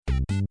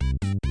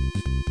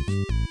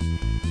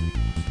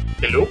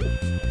Hello,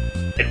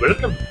 and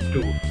welcome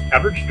to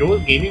Average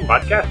Joe's Gaming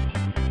Podcast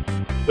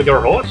with your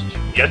hosts,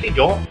 Jesse,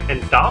 Joe,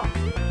 and Tom.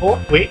 Oh,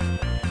 wait,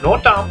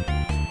 no Tom.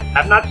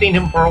 Have not seen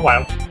him for a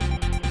while.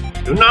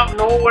 Do not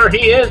know where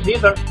he is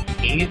either.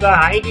 He's a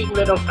hiding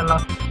little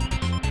fella.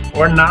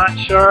 We're not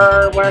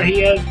sure where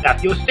he is.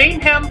 If you've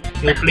seen him,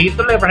 you please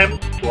deliver him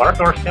to our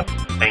doorstep.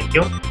 Thank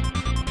you.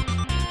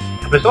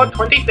 Episode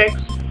 26.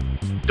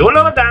 Do a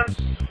little dance.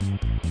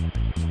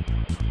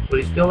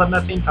 We still have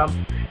not seen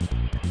Tom.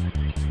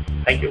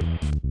 Thank you.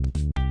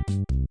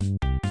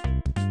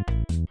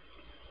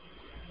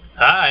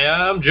 Hi,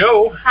 I'm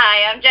Joe.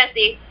 Hi, I'm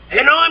Jesse.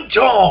 And I'm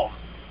Tom.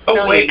 Oh,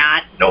 No, wait. you're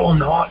not. No, I'm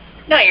not.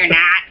 No, you're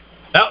not.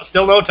 No,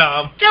 still no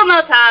Tom. Still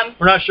no Tom.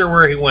 We're not sure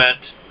where he went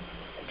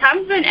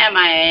Tom's been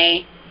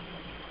MIA,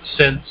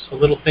 since a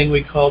little thing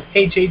we called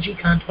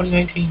HAGCon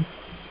 2019.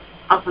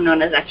 also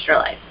known as Extra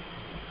Life.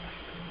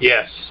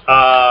 Yes.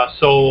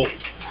 So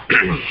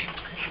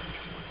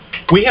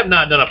we have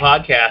not done a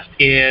podcast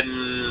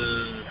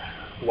in,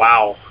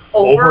 wow,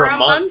 Over a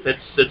month?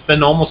 It's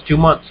been almost 2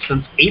 months,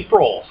 since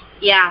April.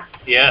 Yeah.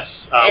 Yes.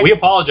 We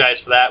apologize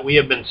for that. We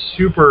have been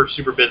super,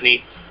 super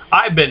busy.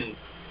 I've been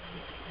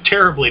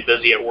terribly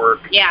busy at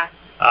work. Yeah.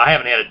 I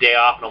haven't had a day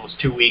off in almost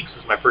 2 weeks.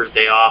 This is my first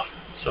day off.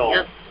 So.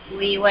 Yep.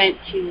 We went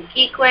to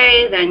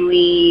Geekway, then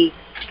we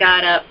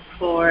got up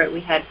we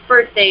had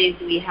birthdays,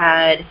 we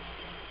had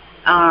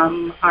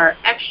our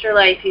Extra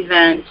Life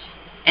event,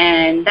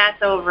 and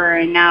that's over,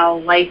 and now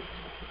life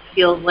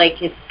feels like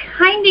it's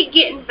kind of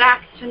getting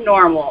back to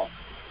normal.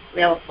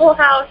 We have a full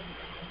house,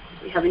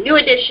 we have a new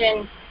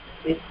edition,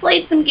 we've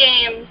played some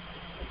games,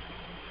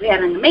 we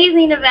had an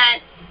amazing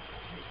event.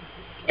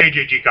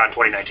 HAGCon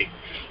 2019.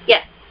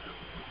 Yes.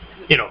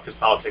 You know, because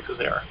politics is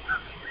there.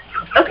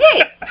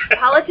 Okay,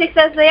 politics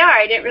as they are.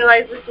 I didn't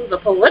realize this was a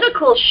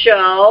political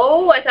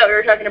show. I thought we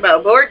were talking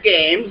about board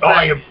games. But,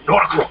 I am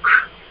not a crook.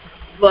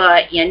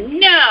 But, you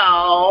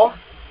know.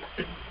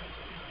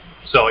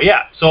 So,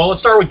 yeah. So, let's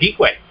start with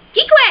Geekway.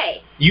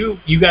 Geekway! You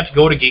got to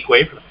go to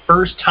Geekway for the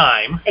first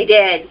time. I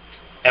did.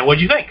 And what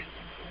did you think?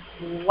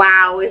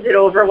 Wow, is it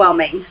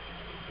overwhelming.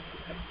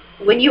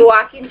 When you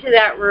walk into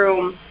that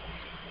room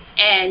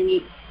and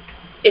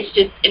it's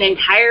just an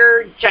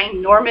entire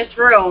ginormous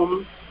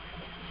room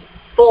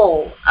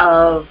full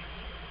of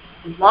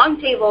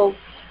long tables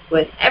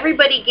with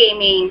everybody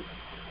gaming,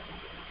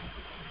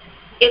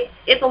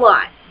 it's a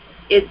lot.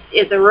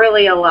 It's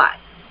really a lot.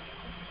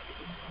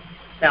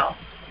 So.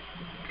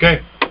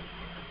 Okay.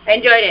 I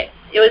enjoyed it.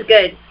 It was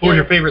good. What was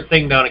your favorite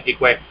thing down at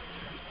Geekway?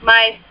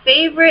 My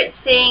favorite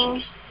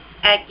thing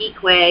at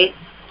Geekway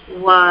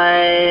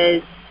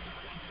was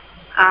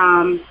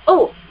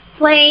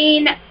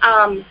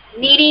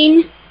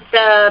meeting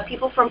the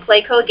people from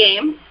Playco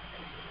Games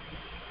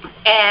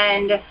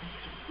and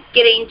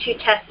getting to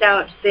test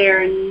out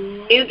their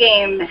new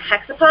game,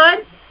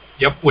 Hexapod.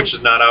 Yep, which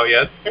is not out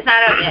yet. It's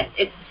not out yet.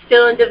 It's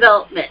still in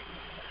development.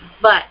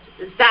 But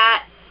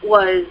that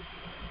was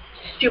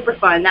super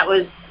fun. That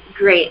was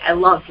great. I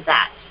loved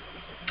that.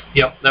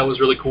 Yep, that was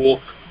really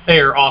cool. They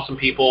are awesome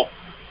people.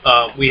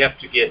 We have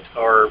to get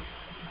our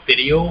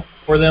video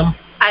for them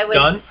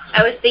done.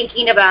 I was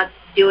thinking about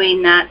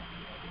doing that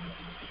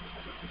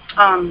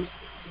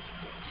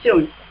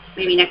soon.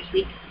 Maybe next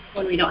week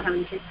when we don't have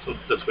any kids. So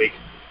this week.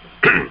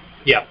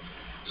 Yeah.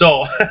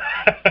 So.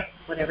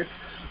 Whatever.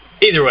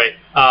 Either way,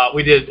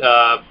 we did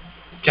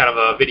kind of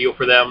a video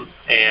for them,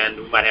 and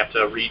we might have to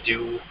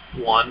redo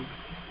one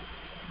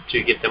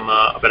to get them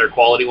a better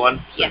quality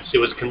one, since it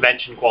was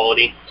convention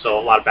quality, so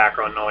a lot of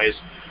background noise.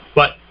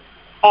 But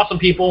awesome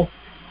people.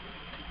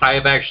 I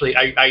have actually,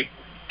 I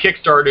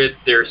kickstarted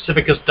their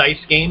Civicus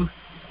Dice game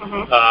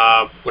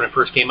when it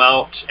first came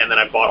out, and then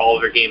I bought all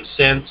of their games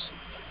since.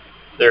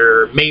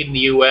 They're made in the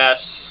U.S.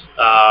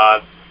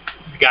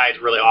 The guy's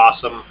really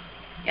awesome.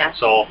 Yeah.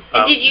 So.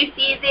 Did you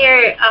see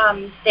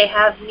they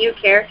have new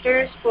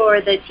characters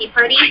for the Tea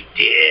Party? I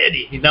did.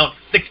 He's now a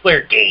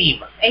 6-player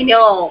game. I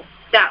know.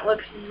 That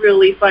looks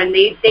really fun.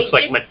 They looks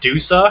like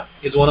Medusa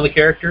is one of the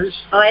characters.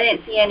 Oh, I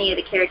didn't see any of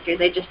the characters.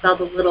 I just saw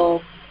the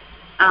little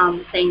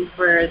thing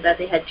that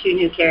they had 2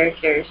 new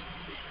characters.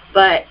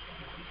 But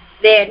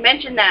they had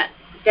mentioned that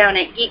down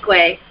at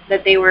Geekway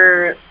that they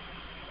were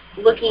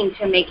looking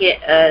to make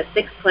it a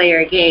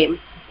 6-player game.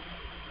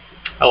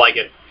 I like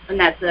it. And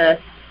that's a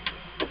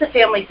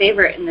family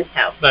favorite in this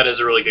house. That is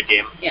a really good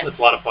game. Yeah. It's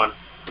a lot of fun.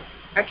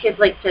 Our kids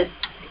like to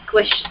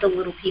squish the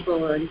little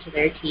people into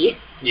their teeth.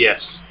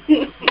 Yes.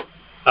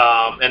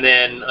 And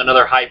then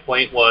another high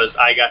point was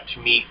I got to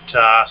meet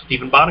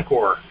Stephen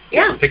Bonacore.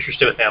 Yeah. Some pictures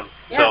with him.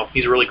 Yeah. So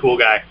he's a really cool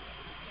guy.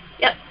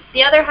 Yep.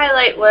 The other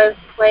highlight was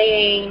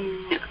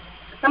playing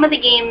some of the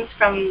games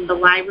from the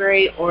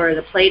library or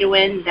the Play to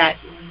Win that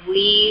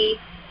we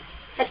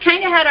had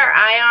kind of had our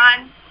eye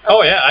on.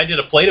 Oh, yeah. I did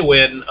a Play to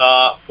Win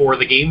for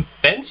the game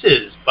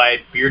Fences by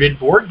Bearded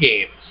Board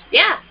Games.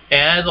 Yeah.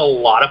 And it's a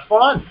lot of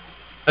fun.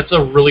 That's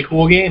a really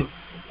cool game.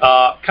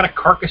 Kind of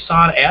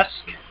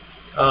Carcassonne-esque.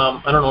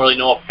 I don't really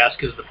know if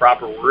esque is the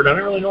proper word. I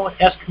don't really know what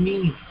esque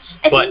means.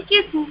 I think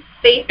it's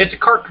based... It's a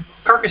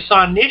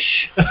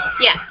Carcassonne-ish.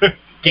 Yeah.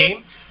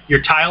 game.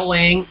 You're tile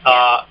laying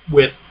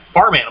with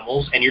farm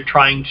animals, and you're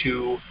trying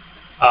to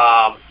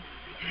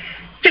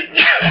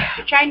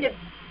you're trying to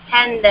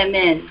pen them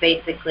in,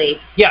 basically.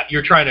 Yeah,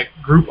 you're trying to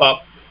group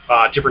up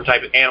different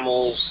type of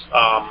animals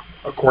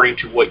according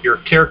to what your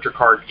character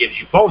card gives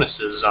you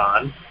bonuses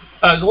on. It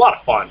was a lot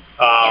of fun.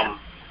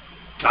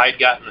 I had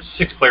gotten the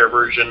 6-player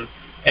version,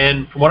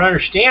 and from what I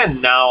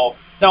understand now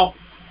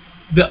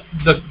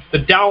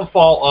the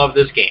downfall of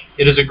this game.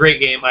 It is a great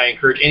game. I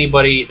encourage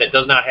anybody that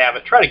does not have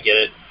it, try to get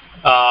it.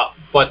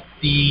 But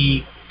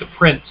the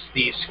prints,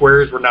 the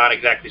squares were not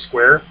exactly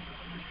square.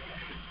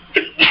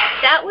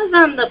 That was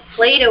on the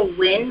play to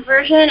win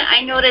version.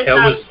 I noticed it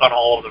was on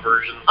all of the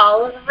versions.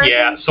 All of the versions?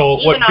 Yeah, so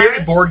Even what Bearded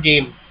ours? Board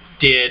Game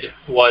did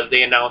was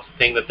they announced the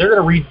thing that they're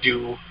going to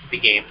redo the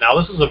game. Now,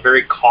 this is a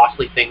very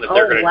costly thing that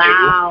they're going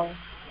to do.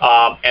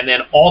 And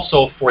then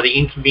also for the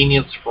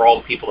inconvenience for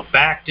all the people that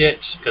backed it,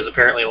 because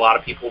apparently a lot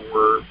of people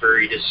were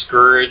very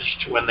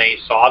discouraged when they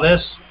saw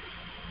this,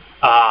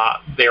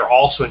 they're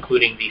also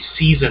including the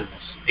Seasons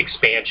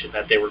expansion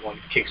that they were going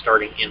to be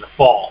kickstarting in the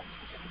fall.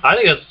 I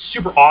think that's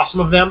super awesome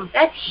of them.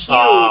 That's huge.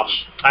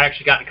 I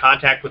actually got in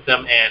contact with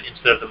them, and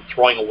instead of them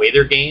throwing away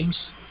their games,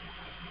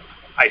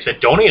 I said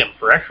donate them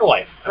for Extra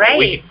Life. Right.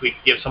 We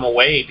could give some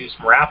away, do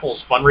some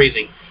raffles,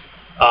 fundraising.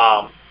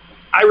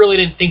 I really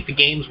didn't think the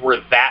games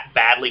were that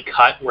badly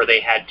cut where they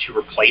had to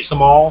replace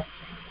them all,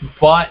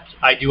 but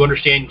I do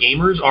understand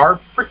gamers are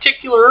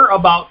particular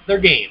about their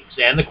games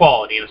and the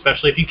quality, and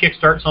especially if you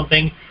kickstart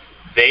something,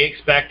 they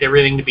expect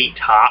everything to be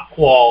top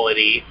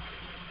quality.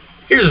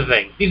 Here's the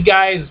thing. These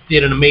guys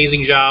did an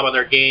amazing job on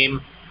their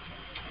game.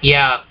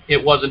 Yeah,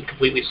 it wasn't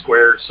completely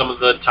square. Some of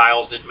the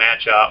tiles didn't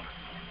match up.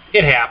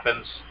 It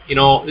happens. You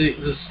know,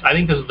 I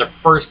think this is their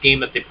first game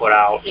that they put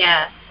out.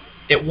 Yeah.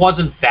 It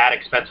wasn't that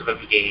expensive of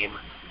a game.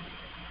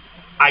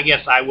 I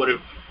guess I would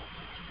have,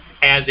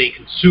 as a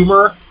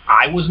consumer,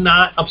 I was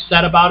not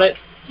upset about it.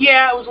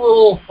 Yeah, it was a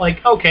little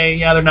like, okay,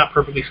 yeah, they're not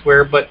perfectly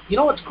square, but you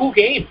know, it's a cool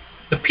game.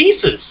 The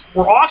pieces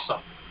were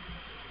awesome.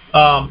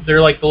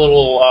 They're like the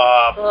little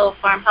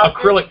farmhouses?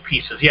 acrylic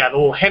pieces. Yeah, the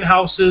little hen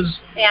houses.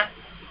 Yeah.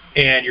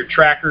 And your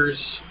trackers,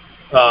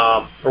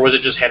 or was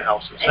it just hen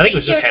houses? I think it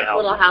was just hen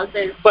houses. Little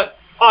houses. But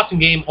awesome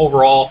game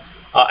overall.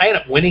 I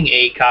ended up winning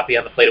a copy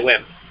on the Play to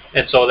Win.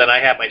 And so then I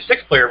have my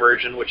 6-player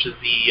version, which is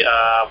the,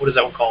 what is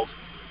that one called?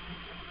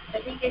 I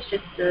think it's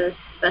just the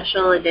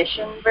special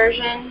edition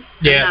version.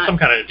 Yeah, some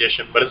kind of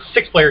edition. But it's a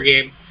 6-player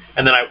game,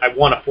 and then I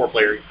won a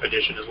 4-player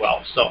edition as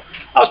well. So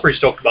I was pretty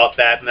stoked about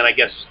that. And then I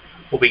guess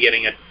we'll be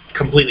getting a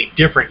completely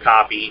different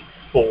copy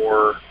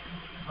for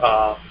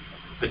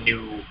the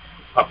new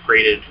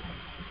upgraded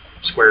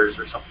squares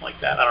or something like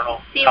that. I don't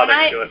know how they're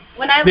going to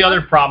do it. The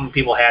other problem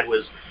people had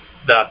was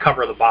the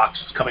cover of the box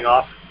coming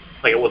off,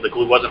 like the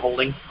glue wasn't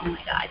holding. Oh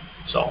my god.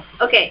 So.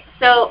 Okay,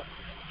 so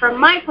from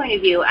my point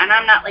of view, and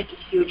I'm not like a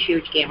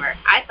huge gamer,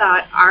 I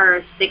thought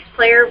our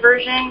 6-player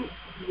version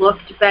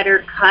looked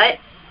better cut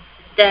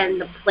than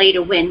the play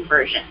to win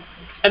version.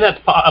 And that's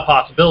a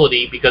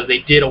possibility because they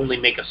did only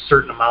make a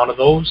certain amount of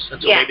those,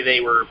 and so maybe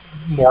they were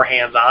more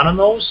hands-on on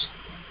those.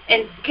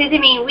 And because I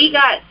mean, we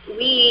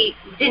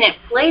didn't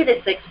play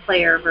the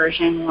 6-player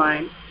version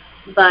one,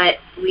 but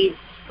we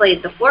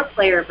played the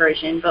 4-player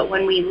version. But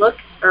when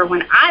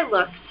I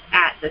looked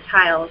at the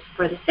tiles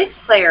for the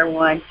 6-player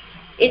one,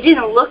 it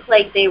didn't look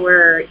like they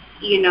were,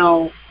 you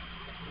know,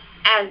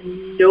 as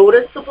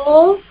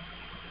noticeable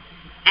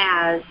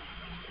as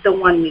the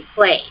one we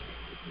played.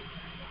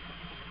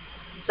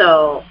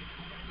 So,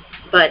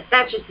 but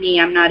that's just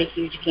me. I'm not a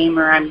huge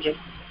gamer. I'm just,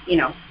 you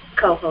know,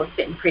 co-host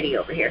sitting pretty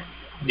over here.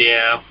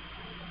 Yeah.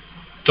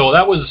 So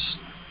that was,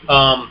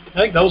 I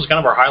think that was kind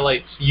of our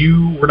highlights.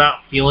 You were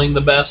not feeling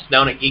the best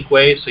down at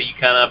Geekway, so you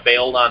kind of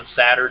bailed on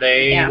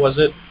Saturday, was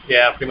it?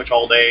 Yeah, pretty much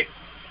all day.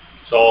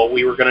 So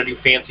we were going to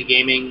do fancy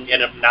gaming,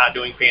 ended up not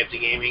doing fancy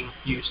gaming.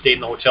 You stayed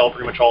in the hotel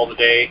pretty much all the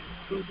day.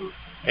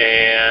 Mm-hmm.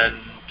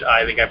 And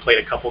I think I played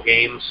a couple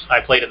games.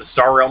 I played in the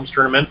Star Realms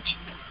tournament.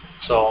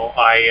 So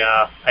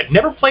I'd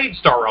never played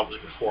Star Realms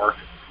before,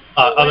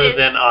 other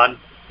than on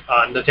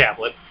the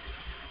tablet.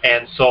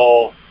 And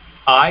so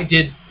I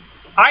did,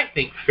 I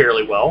think,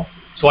 fairly well.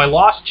 So I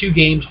lost 2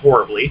 games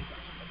horribly.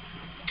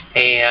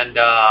 And,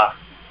 I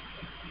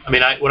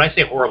mean, when I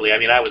say horribly, I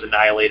mean I was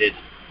annihilated.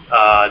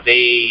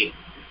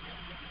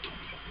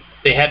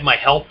 They had my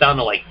health down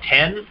to like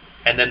 10,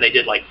 and then they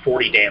did like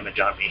 40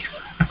 damage on me.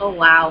 Oh,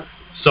 wow.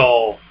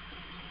 So,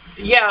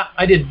 yeah,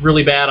 I did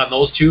really bad on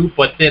those 2,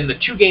 but then the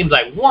 2 games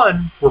I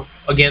won were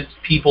against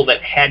people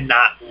that had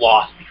not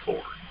lost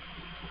before.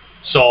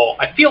 So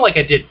I feel like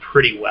I did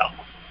pretty well.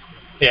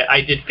 Yeah,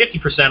 I did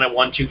 50%. I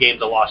won 2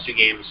 games. I lost 2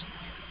 games.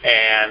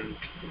 And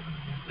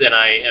then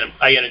I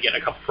ended up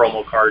getting a couple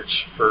promo cards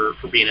for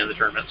being in the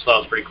tournament, so that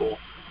was pretty cool.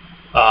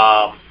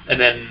 And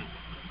then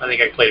I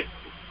think I played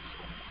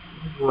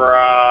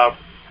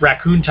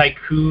Raccoon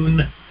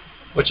Tycoon,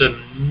 which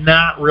I'm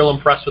not real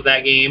impressed with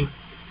that game.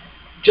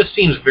 Just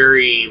seems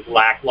very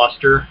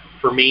lackluster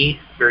for me,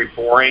 very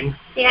boring.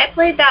 See, I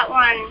played that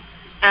one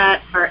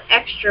at our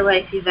Extra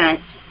Life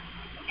event,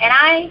 and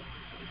I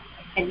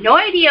Had no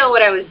idea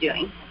what I was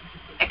doing.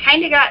 I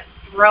kind of got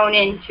thrown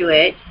into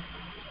it.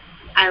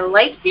 I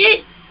liked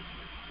it,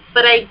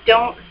 but I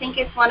don't think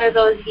it's one of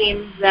those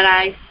games that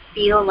I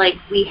feel like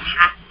we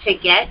have to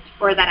get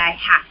or that I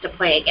have to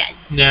play again.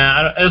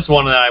 Nah, it's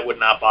one that I would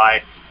not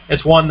buy.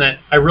 It's one that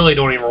I really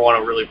don't even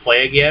want to really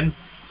play again.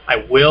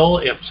 I will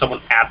if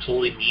someone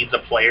absolutely needs a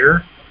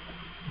player,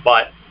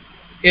 but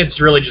it's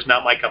really just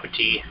not my cup of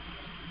tea.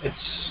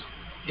 It's,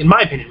 in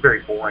my opinion,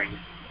 very boring.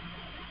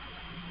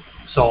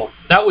 So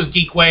that was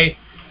Geekway.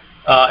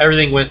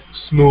 Everything went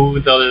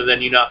smooth other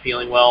than you not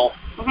feeling well,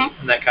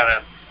 and that kind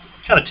of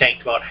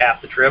tanked about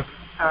half the trip.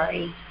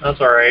 Sorry.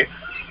 That's all right.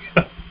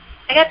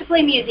 I got to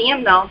play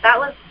Museum, though. That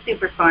was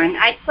super fun.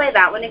 I'd play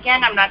that one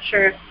again. I'm not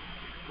sure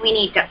we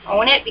need to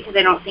own it because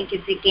I don't think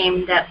it's a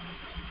game that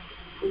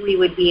we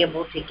would be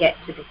able to get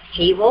to the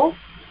table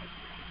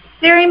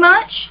very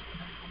much.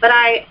 But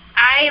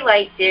I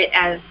liked it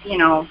as, you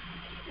know,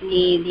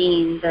 me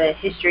being the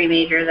history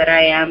major that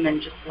I am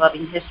and just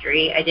loving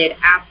history. I did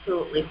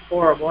absolutely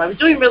horrible. I was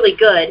doing really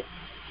good,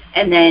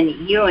 and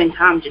then you and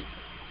Tom just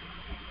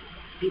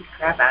beat the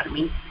crap out of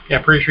me. Yeah,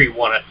 I'm pretty sure you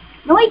won it.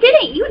 No, I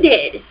didn't. You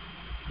did.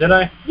 Did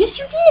I? Yes,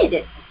 you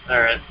did. All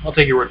right. I'll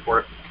take your word for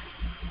it.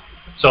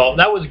 So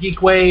that was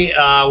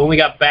Geekway. When we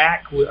got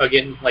back,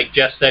 again, like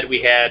Jess said,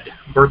 we had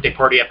birthday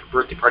party after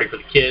birthday party for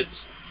the kids.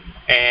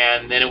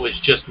 And then it was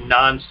just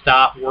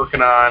nonstop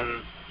working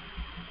on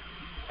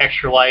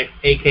Extra Life,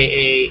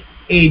 a.k.a.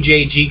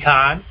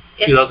 AJG-Con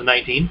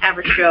 2019.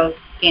 Average Joe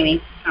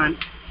Gaming Con.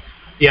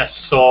 Yes.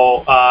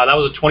 So that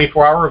was a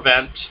 24-hour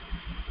event.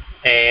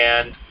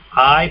 And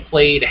I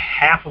played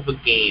half of a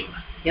game.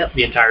 Yep.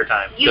 The entire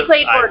time. You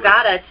played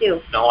Borgata,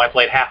 too. No, I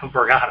played half of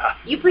Borgata.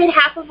 You played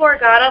half of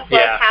Borgata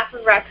plus half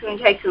of Raccoon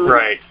Tycoon?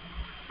 Right.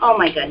 Oh,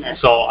 my goodness.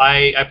 So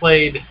I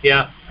played,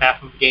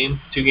 half of the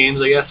game, 2 games,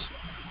 I guess.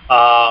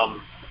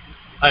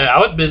 I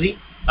was busy.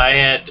 I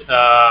had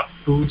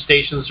food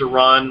stations to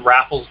run,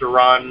 raffles to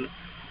run,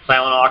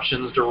 silent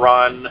auctions to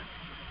run.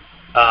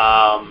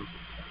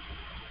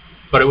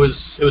 But it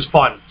was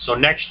fun. So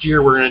next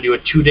year we're going to do a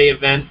 2-day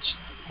event.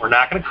 We're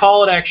not going to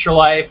call it Extra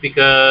Life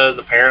because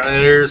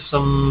apparently there's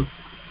some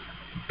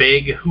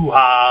big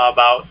hoo-ha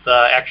about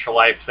the Extra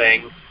Life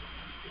thing.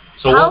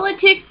 So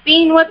politics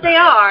being what they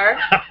are.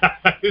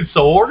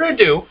 So what we're going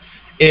to do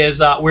is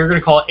we're going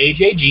to call it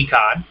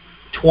AJG-Con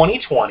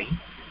 2020,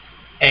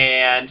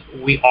 and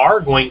we are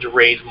going to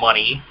raise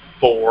money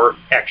for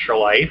Extra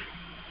Life.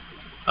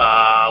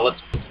 All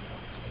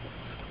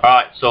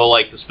right, so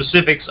like the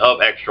specifics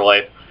of Extra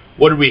Life,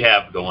 what do we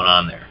have going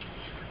on there?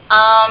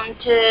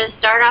 To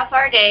start off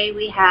our day,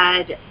 we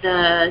had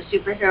the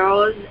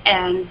superheroes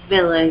and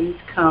villains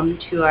come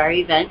to our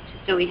event.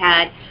 So we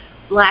had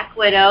Black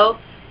Widow,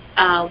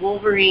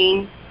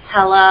 Wolverine,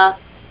 Hela,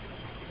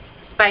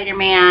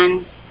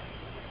 Spider-Man,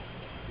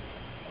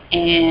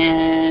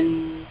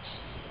 and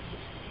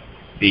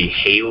the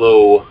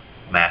Halo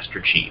Master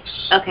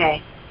Chiefs.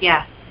 Okay,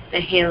 yeah, the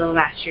Halo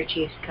Master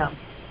Chiefs come.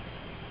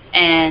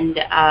 And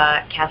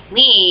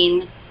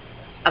Kathleen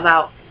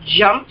about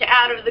jumped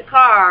out of the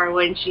car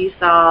when she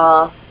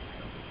saw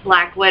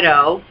Black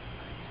Widow,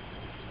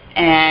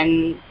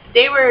 and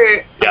they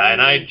were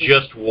and I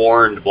just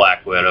warned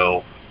Black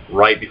Widow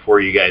right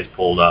before you guys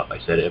pulled up. I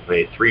said, if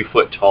a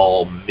 3-foot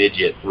tall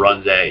midget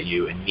runs at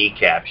you and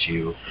kneecaps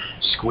you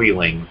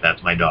squealing,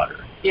 that's my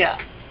daughter. Yeah.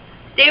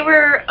 They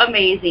were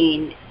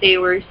amazing. They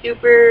were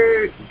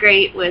super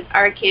great with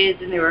our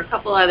kids, and there were a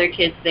couple other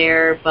kids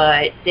there,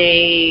 but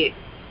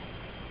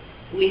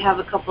we have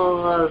a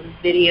couple of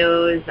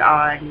videos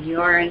on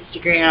your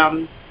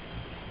Instagram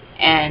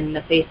and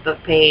the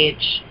Facebook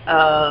page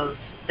of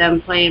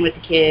them playing with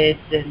the kids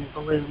and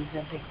balloons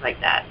and things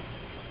like that.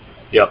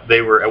 Yep,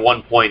 they were at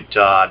one point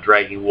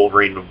dragging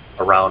Wolverine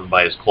around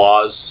by his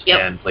claws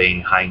and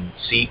playing hide and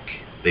seek.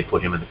 They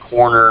put him in the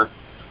corner.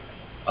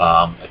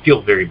 I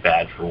feel very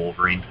bad for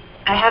Wolverine.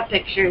 I have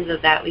pictures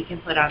of that we can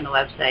put on the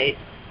website.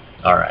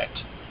 All right.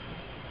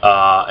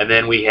 And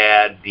then we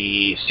had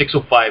the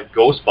 605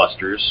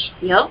 Ghostbusters.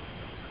 Yep.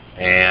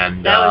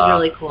 And that was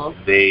really cool.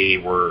 They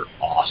were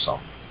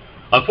awesome.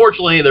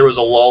 Unfortunately, there was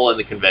a lull in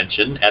the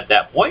convention at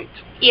that point.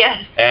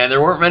 Yes. And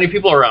there weren't many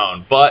people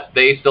around, but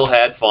they still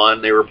had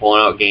fun. They were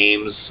pulling out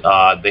games.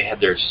 They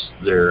had their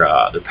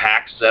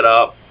packs set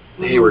up.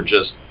 They were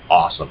just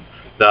awesome.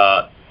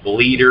 The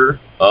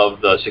leader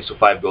of the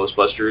 605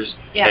 Ghostbusters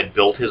had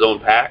built his own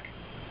pack.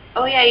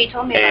 Oh, yeah, you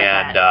told me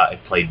about that. And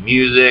it played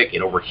music.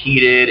 It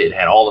overheated. It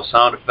had all the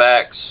sound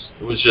effects.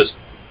 It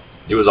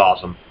was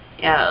awesome.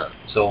 Yeah.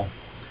 So,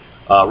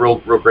 real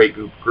great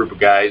group of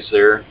guys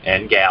there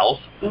and gals.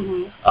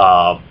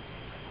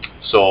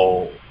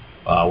 So,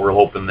 we're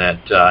hoping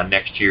that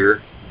next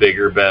year,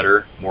 bigger,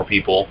 better, more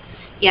people.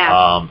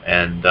 Yeah.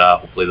 And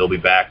hopefully they'll be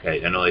back. I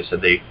know they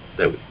said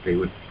they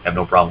would have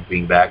no problem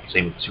being back.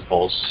 Same with Sioux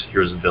Falls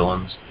Heroes and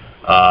Villains.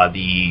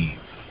 The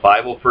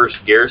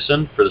 501st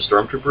Garrison for the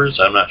Stormtroopers,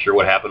 I'm not sure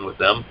what happened with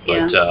them,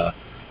 but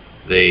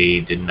they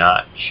did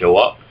not show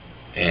up,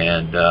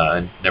 and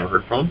I never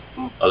heard from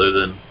them, other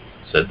than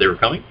said they were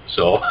coming.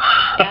 So,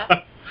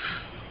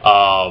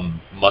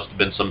 must have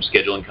been some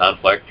scheduling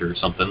conflict or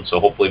something. So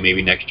hopefully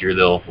maybe next year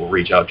we'll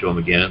reach out to them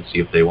again and see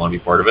if they want to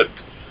be part of it.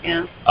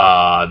 Yeah.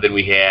 Then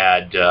we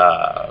had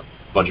a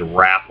bunch of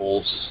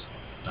raffles.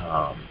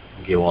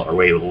 We gave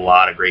away with a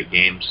lot of great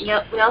games.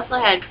 Yep. We also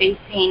had face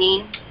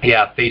painting.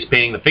 Yeah, face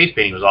painting. The face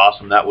painting was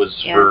awesome. That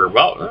was for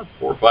about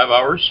 4 or 5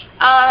 hours.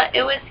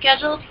 It was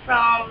scheduled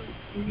from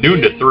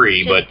noon to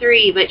 3,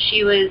 but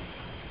she was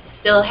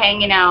still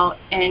hanging out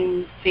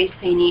and face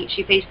painting.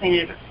 She face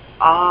painted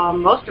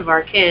most of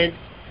our kids.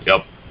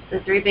 Yep.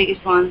 The 3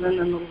 biggest ones and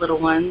then the little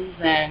ones,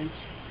 and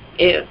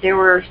there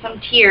were some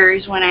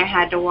tears when I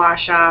had to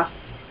wash off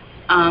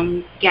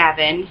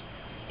Gavin.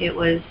 It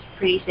was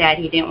pretty sad.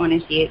 He didn't want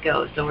to see it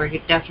go, so we're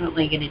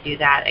definitely going to do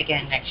that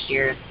again next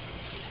year.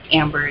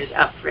 Amber is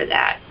up for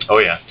that. Oh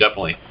yeah,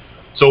 definitely.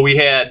 So we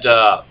had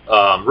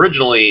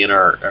originally in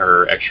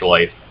our Extra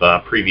Life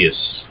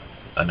previous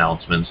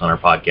announcements on our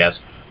podcast.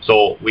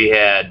 So we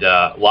had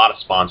a lot of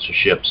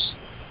sponsorships.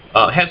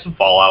 Had some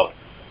fallout.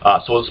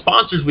 So the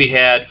sponsors we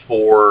had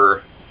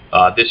for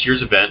this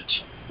year's event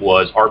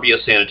was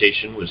RBS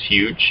Sanitation, was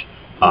huge.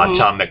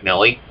 Tom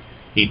McNelly.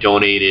 He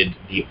donated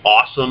the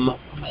awesome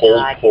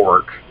pulled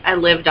pork. I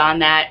lived on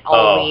that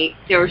all week.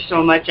 There was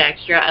so much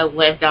extra. I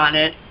lived on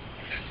it.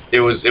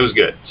 It was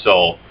good.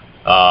 So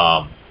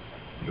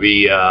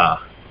we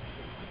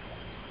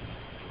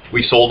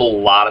sold a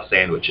lot of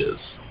sandwiches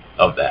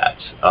of that.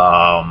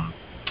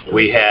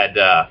 We had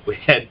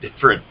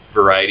different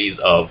varieties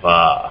of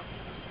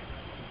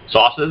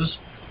sauces,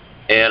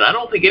 and I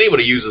don't think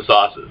anybody uses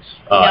sauces.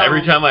 No.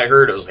 Every time I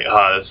heard it, I was like,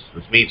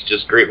 this meat's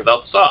just great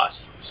without the sauce.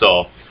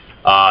 So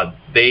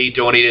they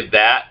donated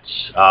that.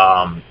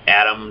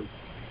 Adam,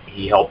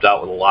 he helped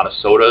out with a lot of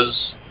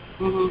sodas.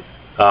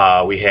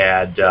 Mm-hmm. We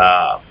had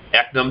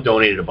Eknam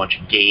donated a bunch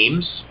of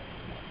games.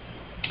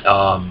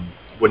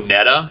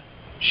 Winetta,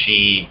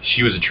 she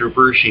was a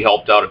trooper. She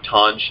helped out a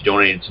ton. She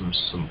donated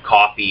some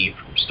coffee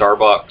from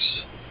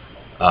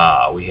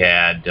Starbucks. We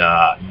had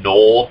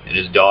Noel and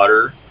his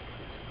daughter.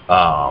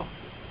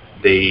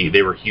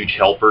 They were huge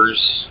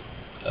helpers.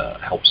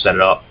 Helped set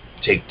it up,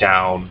 take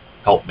down,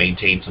 help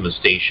maintain some of the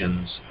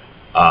stations.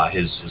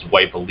 His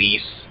wife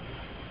Elise,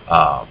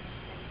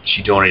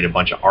 she donated a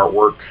bunch of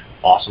artwork,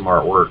 awesome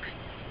artwork.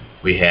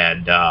 We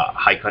had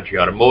High Country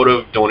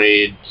Automotive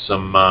donated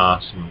some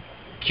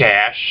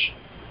cash.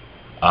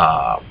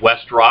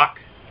 West Rock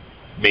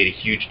made a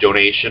huge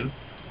donation.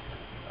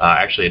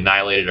 Actually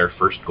annihilated our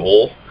first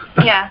goal.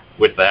 Yeah.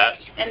 With that.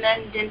 And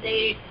then did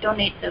they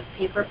donate the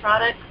paper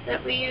products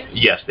that we used?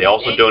 Yes, they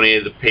also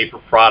donated the paper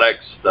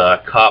products,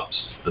 the cups,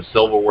 the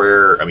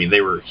silverware. I mean,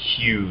 they were a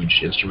huge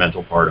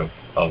instrumental part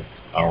of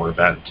our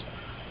event.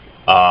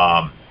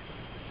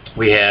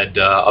 We had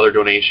other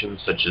donations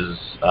such as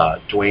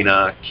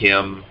Dwayna,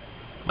 Kim,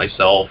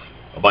 myself,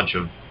 a bunch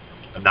of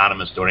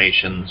anonymous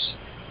donations.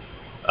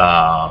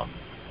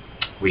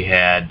 We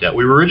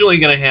were originally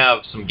going to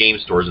have some game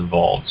stores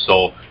involved.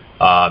 So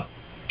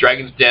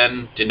Dragon's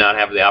Den did not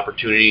have the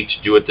opportunity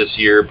to do it this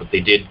year, but they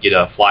did get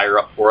a flyer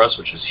up for us,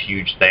 which is a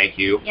huge thank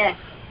you. Yes.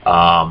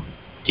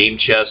 Game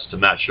Chest, I'm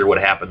not sure what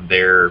happened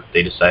there.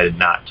 They decided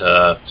not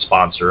to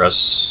sponsor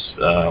us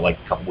like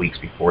a couple weeks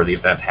before the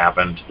event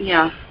happened.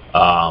 Yeah.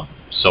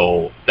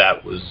 So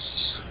that was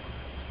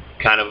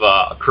kind of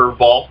a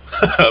curveball,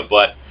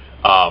 but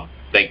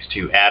thanks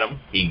to Adam,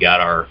 he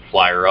got our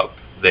flyer up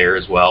there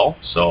as well.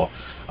 So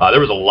there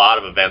was a lot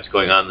of events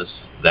going on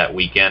that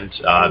weekend.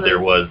 There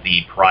was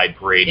the Pride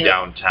Parade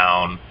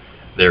downtown.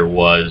 There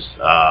was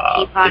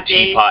the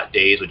Teapot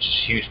Days, which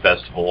is a huge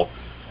festival.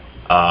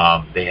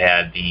 They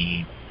had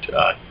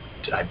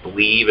I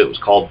believe it was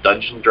called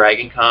Dungeon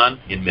Dragon Con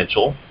in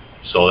Mitchell.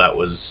 So that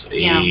was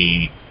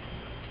a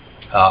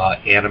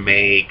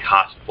anime,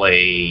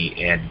 cosplay,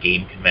 and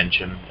game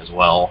convention as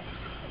well.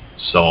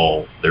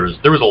 So there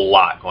was a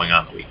lot going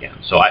on the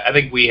weekend. So I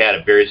think we had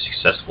a very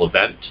successful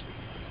event.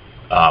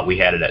 We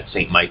had it at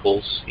St.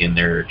 Michael's in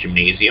their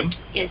gymnasium.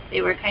 Yes,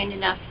 they were kind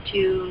enough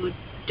to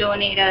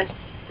donate us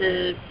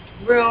the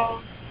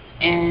room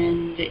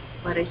and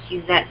let us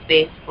use that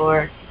space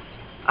for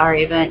our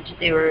event.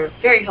 They were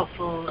very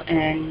helpful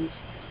and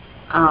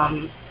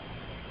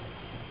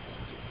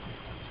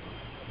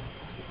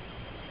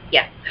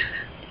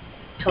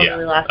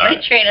totally lost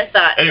my train of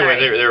thought. Anyway,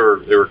 they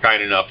were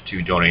kind enough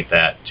to donate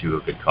that to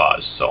a good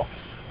cause. So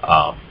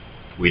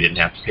we didn't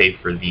have to pay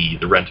for the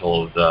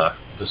rental of the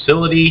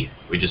facility.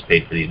 We just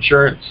paid for the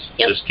insurance,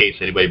 just in case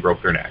anybody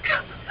broke their neck.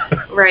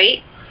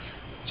 Right.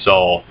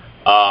 So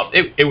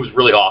it was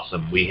really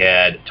awesome. We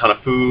had a ton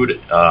of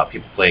food,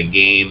 people playing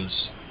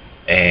games,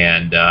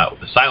 and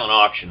the silent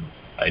auction,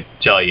 I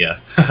tell you.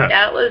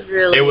 That was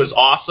really... It was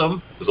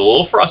awesome. It was a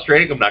little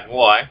frustrating, I'm not going to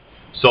lie.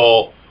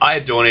 So I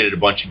had donated a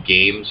bunch of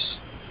games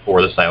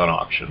for the silent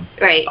auction.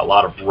 Right. A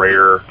lot of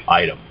rare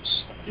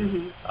items.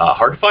 Mm-hmm.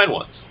 Hard to find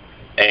ones.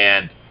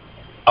 And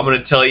I'm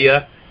going to tell you,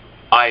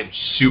 I am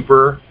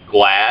super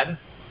glad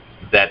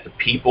that the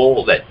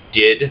people that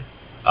did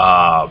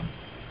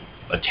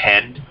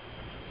attend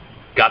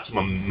got some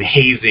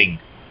amazing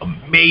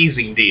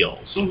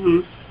deals.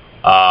 Mm-hmm.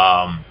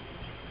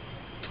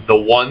 the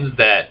ones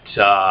that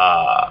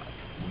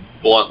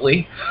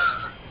bluntly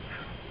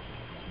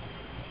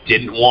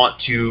didn't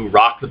want to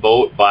rock the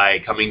boat by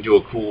coming to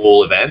a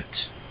cool event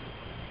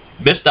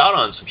missed out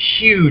on some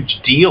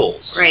huge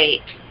deals.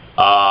 Right.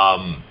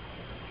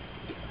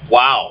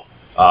 Wow.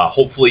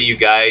 Hopefully you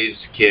guys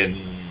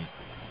can,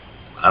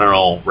 I don't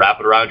know, wrap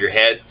it around your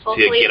head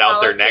to get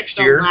out there next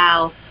year.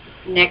 Wow.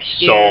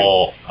 Next year.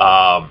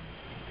 So,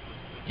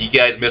 you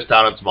guys missed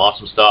out on some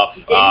awesome stuff.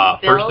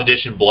 First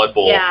edition Blood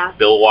Bowl. Yeah.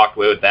 Bill walked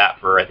away with that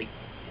for, I think,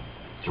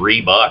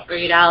 $3.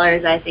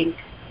 $3, I think.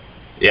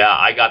 Yeah,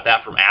 I got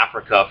that from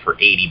Africa for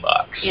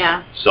 $80.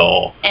 Yeah.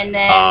 So, and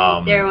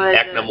then there was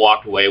Eknam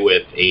walked away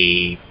with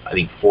a, I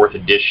think, third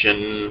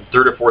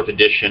or fourth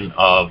edition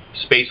of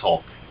Space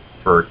Hulk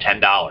for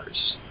 $10,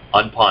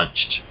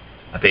 unpunched.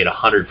 I paid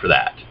 $100 for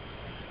that.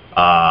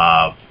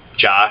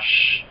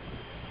 Josh,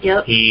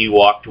 yep, he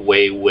walked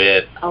away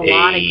with a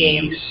lot of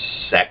games.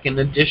 Second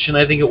edition,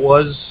 I think it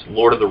was,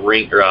 Lord of the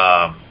Ring,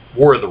 or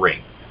War of the Ring.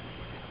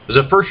 It was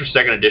a first or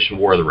second edition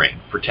War of the Ring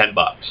for $10.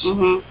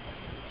 Mm-hmm.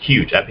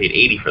 Huge. I paid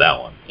 $80 for that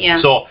one.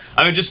 Yeah. So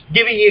I'm just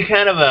giving you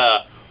kind of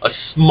a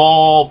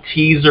small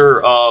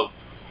teaser of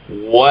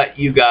what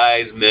you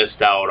guys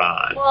missed out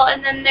on. Well,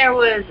 and then there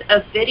was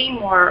a bidding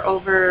war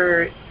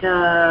over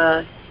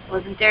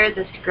wasn't there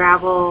the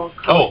Scrabble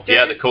coaster? Oh,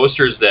 yeah, the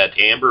coasters that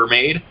Amber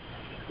made.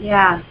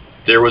 Yeah.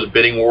 There was a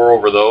bidding war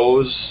over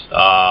those.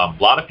 A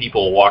lot of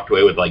people walked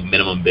away with like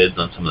minimum bids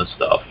on some of this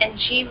stuff. And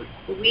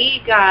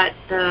we got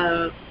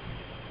the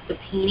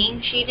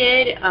painting she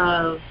did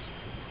of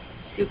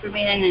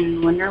Superman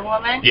and Wonder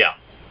Woman. Yeah.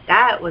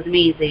 That was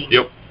amazing.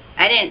 Yep.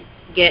 I didn't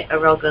get a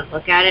real good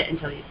look at it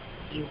until you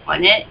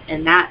won it,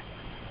 and that's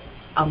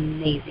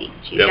amazing.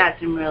 She's got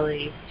some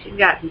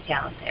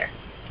talent there.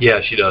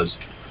 Yeah, she does.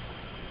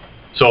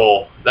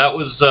 So that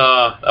was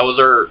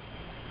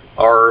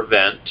our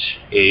event,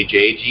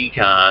 AJG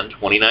Con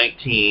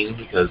 2019,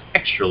 because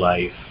Extra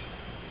Life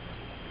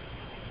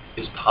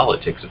is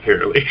politics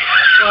apparently.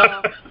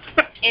 Well,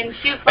 in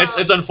Sioux Falls,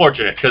 it's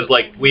unfortunate because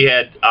like we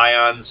had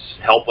Ions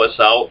help us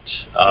out.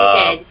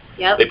 They did.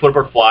 Yep. They put up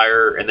our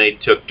flyer and they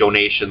took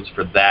donations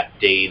for that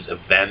day's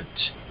event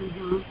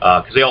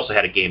because they also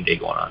had a game day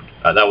going on.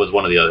 That was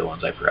one of the other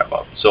ones I forgot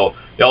about. So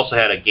they also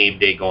had a game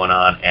day going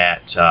on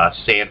at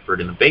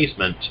Sanford in the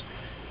basement,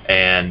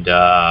 and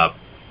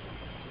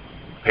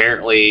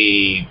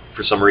apparently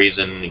for some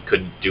reason he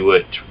couldn't do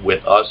it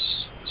with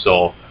us.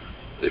 So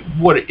it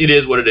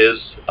is what it is.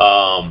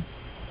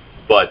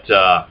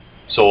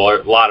 So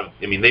a lot of,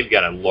 I mean, they've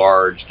got a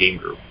large game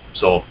group.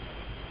 So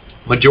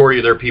majority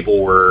of their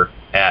people were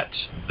at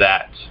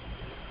that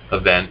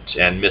event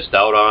and missed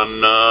out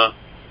on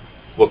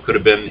what could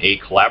have been a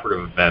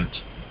collaborative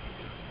event.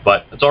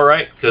 But it's all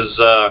right because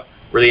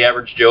we're the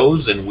average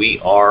Joes and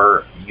we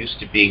are used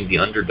to being the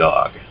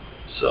underdog.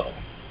 So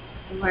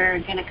we're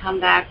going to come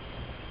back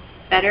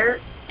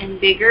better and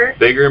bigger.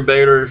 Bigger and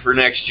better for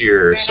next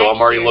year. So I'm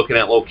already looking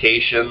at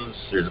locations.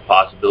 There's a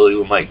possibility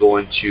we might go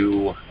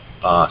into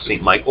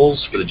St.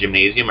 Michael's for the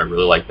gymnasium. I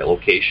really like that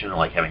location. I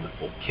like having the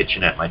full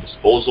kitchen at my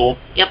disposal.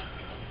 Yep.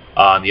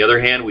 On the other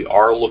hand, we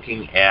are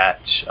looking at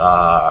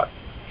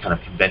kind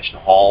of convention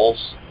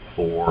halls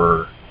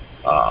for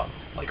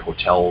like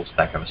hotels,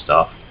 that kind of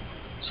stuff.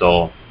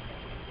 So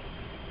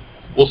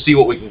we'll see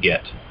what we can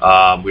get.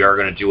 We are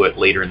going to do it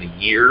later in the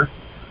year.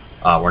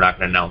 We're not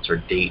going to announce our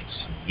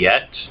dates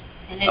yet.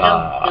 And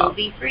it'll still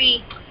be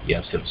free.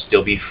 Yes, it'll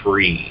still be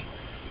free.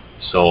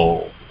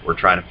 So we're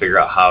trying to figure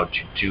out how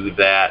to do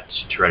that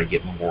to try to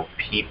get more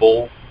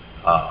people.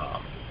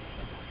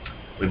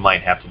 We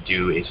might have to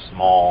do a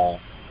small,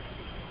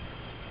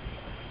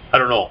 I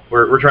don't know.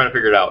 We're trying to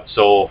figure it out.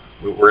 So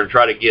we're going to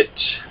try to get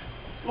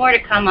more to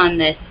come on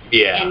this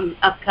in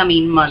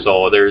upcoming months.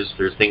 So there's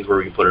things where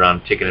we can put it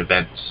on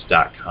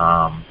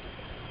ticketevents.com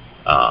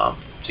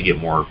to get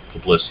more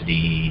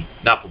publicity,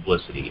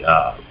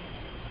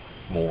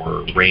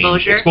 more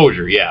range.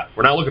 Exposure, yeah.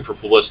 We're not looking for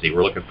publicity.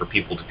 We're looking for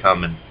people to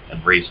come and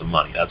raise some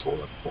money. That's what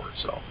we're looking for.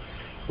 So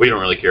we don't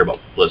really care about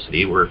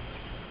publicity. We're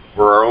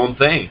our own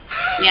thing.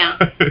 Yeah.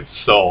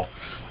 So,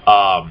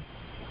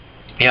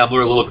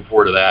 we're looking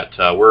forward to that.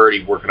 We're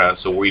already working on it.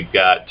 So we've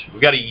got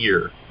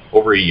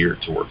over a year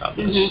to work on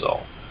this. Mm-hmm.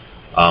 So,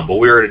 but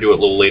we were going to do it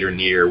a little later in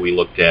the year. We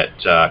looked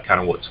at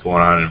kind of what's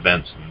going on in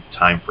events and the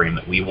time frame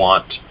that we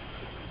want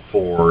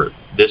for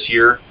this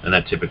year, and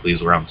that typically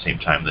is around the same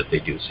time that they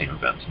do the same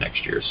events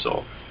next year.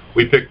 So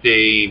we picked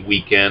a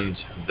weekend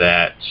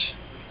that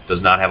does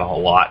not have a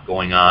whole lot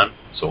going on.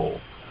 So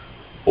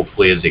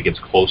hopefully as it gets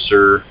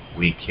closer,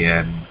 we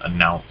can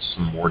announce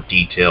some more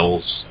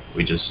details.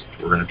 We're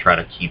going to try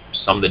to keep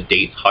some of the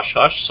dates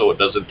hush-hush so it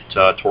doesn't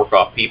torque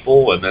off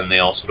people, and then they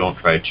also don't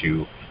try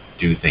to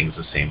do things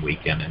the same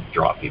weekend and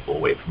draw people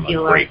away from a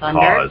great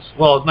cause.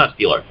 Well, it's not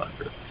steal our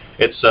thunder.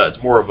 It's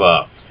more of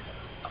a,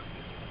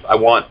 I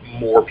want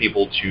more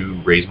people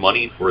to raise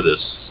money for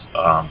this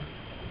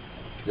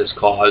this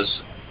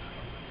cause.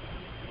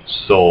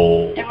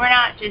 So. And we're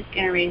not just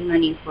going to raise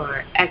money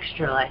for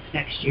Extra Life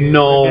next year.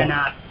 No. We're going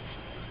to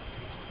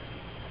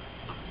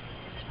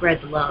spread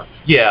the love.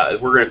 Yeah,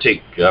 we're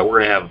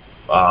gonna have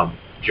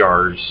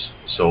jars.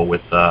 So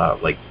with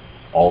like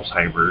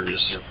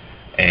Alzheimer's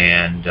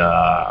and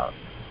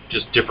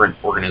just different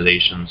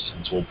organizations,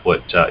 and so we'll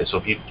put.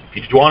 So if you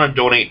want to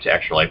donate to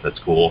Extra Life, that's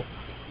cool.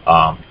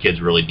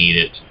 Kids really need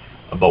it,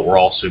 but we're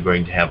also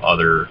going to have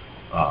other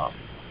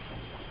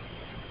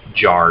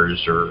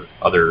jars or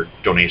other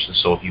donations.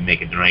 So if you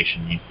make a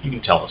donation, you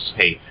can tell us,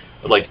 hey,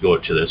 I'd like to go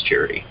to this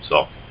charity.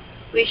 So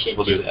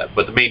we'll do that.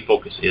 But the main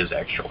focus is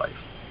Extra Life,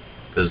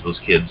 because those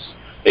kids,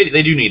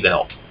 they do need the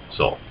help.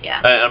 So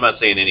yeah. I'm not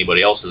saying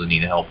anybody else doesn't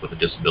need help with a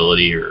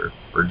disability or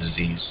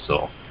disease.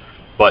 So,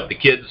 but the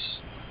kids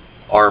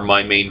are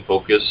my main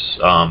focus.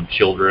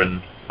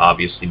 Children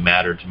obviously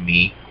matter to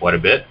me quite a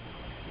bit,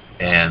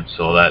 and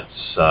so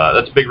that's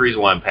a big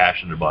reason why I'm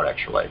passionate about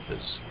Extra Life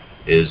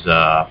is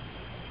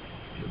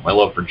my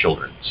love for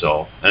children.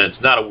 So, and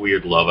it's not a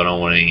weird love. I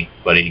don't want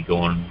anybody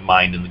going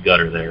mind in the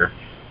gutter there.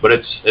 But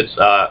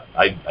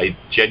I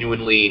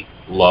genuinely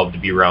love to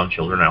be around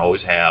children. I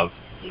always have.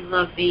 You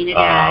love being a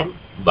dad.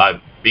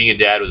 Being a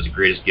dad was the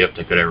greatest gift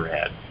I could ever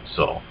had.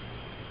 So,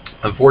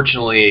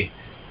 unfortunately,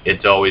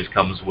 it always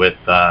comes with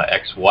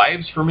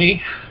ex-wives for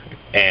me,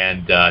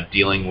 and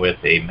dealing with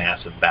a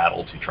massive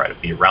battle to try to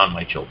be around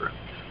my children.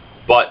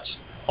 But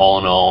all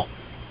in all,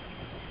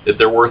 if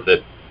they're worth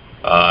it,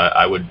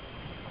 I would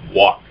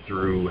walk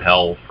through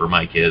hell for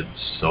my kids.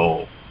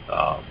 So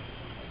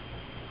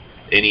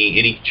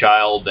any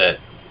child that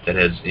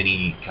has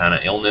any kind of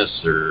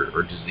illness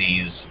or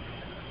disease,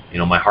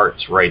 my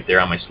heart's right there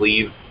on my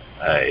sleeve.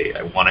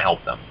 I want to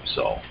help them.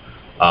 So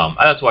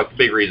that's the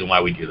big reason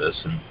why we do this,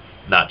 and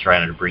not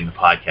trying to bring the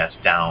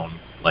podcast down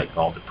like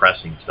all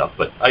depressing stuff.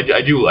 But I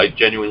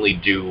genuinely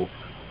do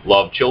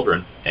love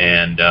children,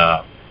 and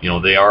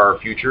they are our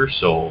future.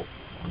 So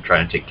I'm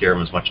trying to take care of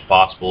them as much as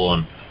possible.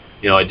 And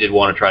I did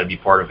want to try to be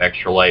part of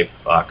Extra Life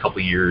a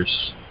couple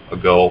years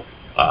ago.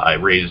 I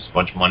raised a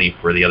bunch of money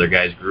for the other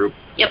guys group.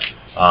 Yep.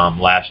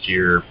 Last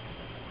year,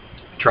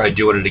 tried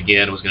doing it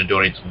again. Was going to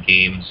donate some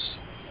games.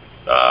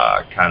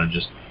 Kind of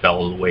just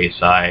fell to the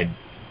wayside.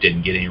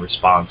 Didn't get any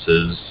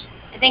responses.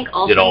 I think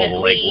did all the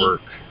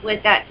legwork.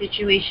 With that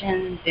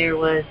situation, there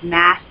was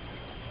mass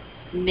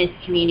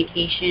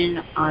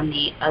miscommunication on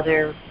the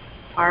other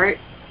part,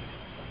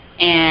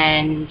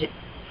 and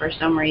for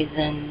some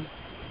reason,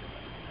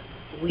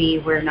 we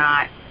were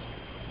not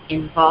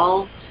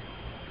involved.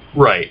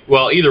 Right.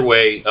 Well, either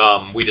way,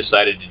 we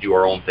decided to do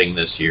our own thing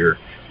this year,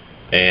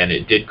 and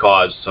it did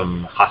cause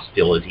some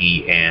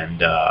hostility,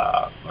 and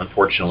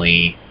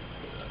unfortunately,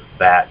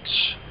 that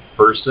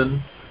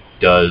person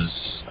does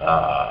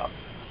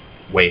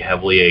weigh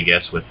heavily, I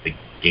guess, with the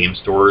game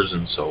stores,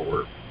 and so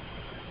we're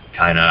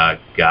kind of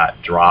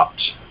got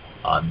dropped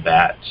on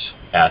that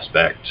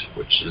aspect,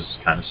 which is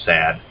kind of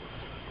sad.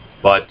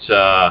 But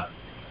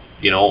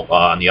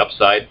on the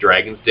upside,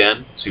 Dragon's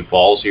Den, Sioux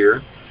Falls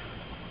here,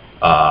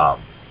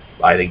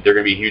 I think they're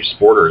going to be a huge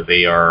supporter.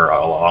 They are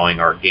allowing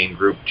our game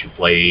group to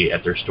play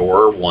at their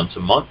store once a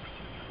month.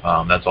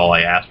 That's all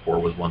I asked for,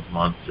 was once a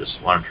month.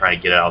 Just want to try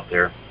to get it out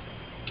there.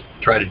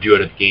 Try to do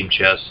it at the Game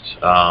Chest.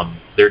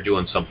 They're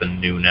doing something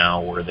new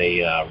now where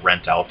they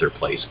rent out their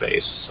play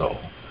space. So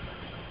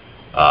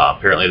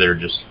apparently they're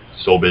just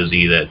so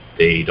busy that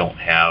they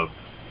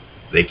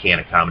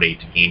can't accommodate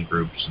to game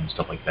groups and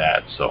stuff like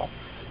that. So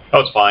that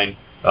was fine.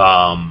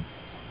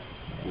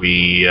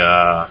 We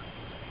are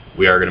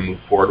going to move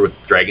forward with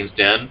Dragon's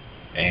Den,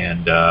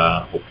 and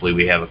hopefully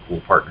we have a cool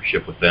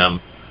partnership with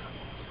them.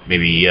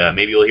 Maybe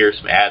you'll hear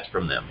some ads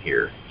from them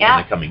here in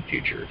the coming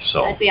future.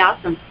 So that'd be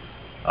awesome.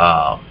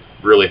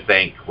 Really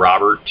thank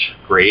Robert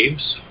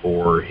Graves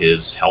for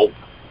his help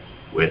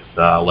with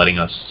letting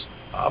us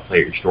play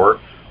at your store.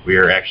 We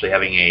are actually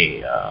having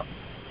a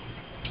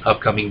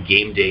upcoming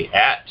game day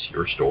at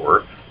your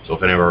store. So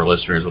if any of our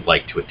listeners would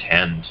like to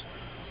attend,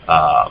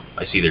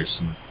 I see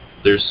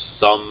there's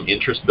some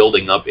interest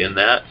building up in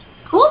that.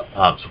 Cool.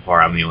 So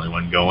far, I'm the only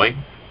one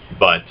going,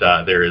 but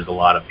there is a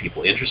lot of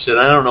people interested.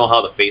 I don't know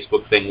how the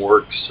Facebook thing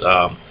works.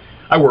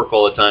 I work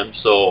all the time,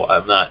 so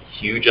I'm not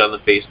huge on the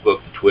Facebook,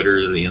 the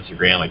Twitter, the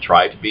Instagram. I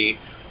try to be,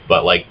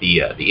 but like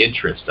the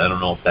interest, I don't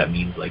know if that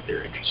means like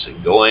they're interested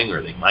in going,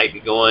 or they might be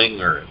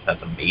going, or if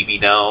that's a maybe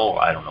now.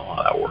 I don't know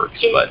how that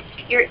works. But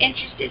you're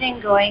interested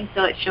in going,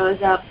 so it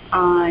shows up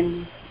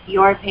on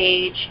your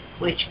page,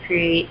 which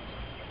creates,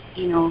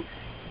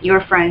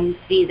 your friends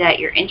see that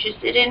you're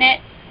interested in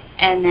it,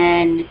 and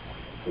then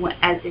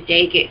as the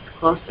day gets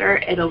closer,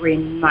 it'll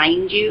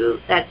remind you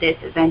that this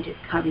event is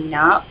coming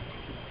up.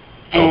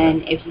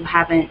 And if you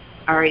haven't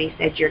already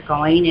said you're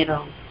going,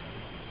 it'll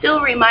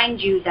still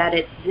remind you that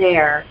it's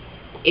there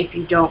if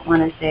you don't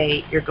want to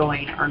say you're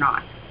going or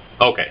not.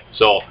 Okay,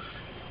 so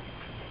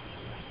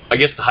I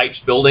guess the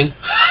hype's building,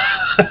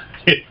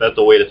 if that's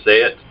a way to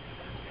say it.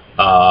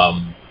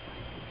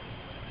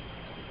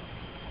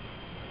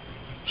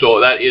 So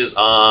that is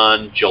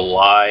on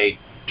July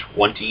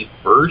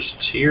 21st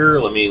here.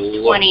 Let me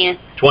look.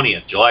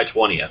 20th, July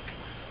 20th.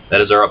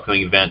 That is our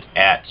upcoming event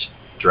at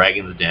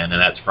Dragon's Den,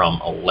 and that's from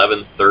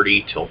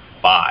 11:30 till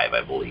 5,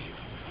 I believe.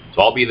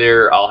 So I'll be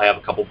there. I'll have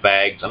a couple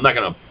bags. I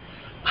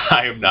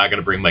am not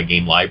gonna bring my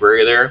game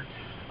library there.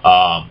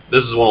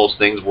 This is one of those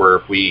things where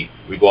if we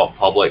go out in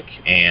public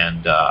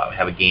and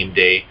have a game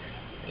day,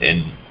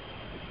 and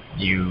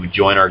you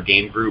join our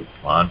game group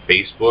on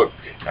Facebook,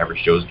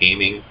 Average Joe's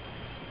Gaming,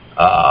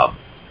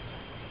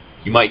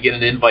 you might get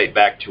an invite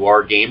back to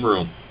our game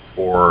room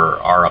for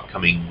our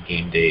upcoming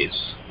game days.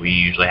 We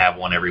usually have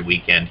one every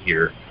weekend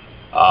here.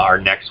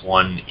 Our next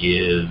one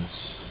is,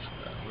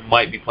 we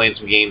might be playing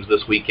some games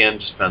this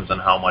weekend, just depends on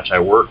how much I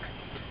work.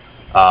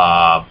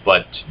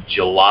 But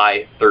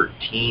July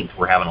 13th,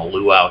 we're having a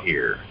luau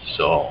here,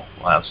 so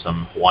we'll have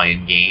some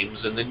Hawaiian games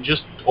and then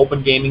just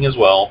open gaming as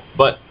well.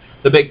 But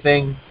the big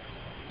thing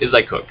is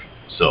I cook,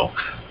 so.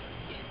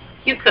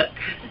 You cook.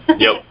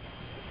 Yep.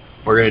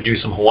 We're going to do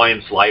some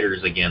Hawaiian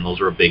sliders again. Those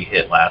were a big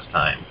hit last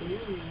time.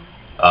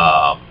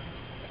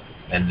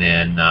 And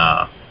then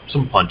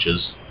some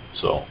punches.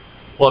 So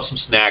we'll have some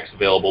snacks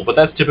available. But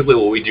that's typically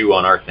what we do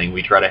on our thing.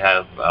 We try to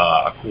have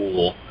a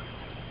cool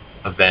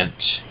event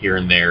here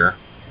and there.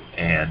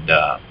 And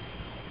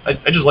I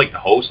just like to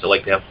host. I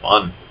like to have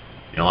fun.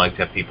 I like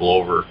to have people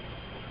over.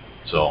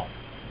 So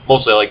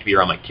mostly I like to be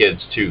around my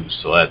kids too.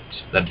 So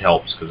that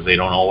helps because they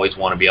don't always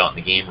want to be out in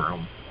the game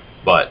room.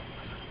 But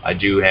I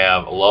do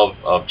have a love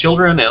of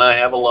children, and I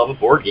have a love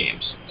of board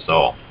games.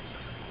 So,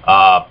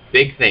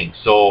 big thing.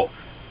 So,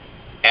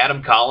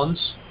 Adam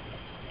Collins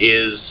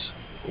is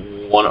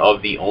one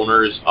of the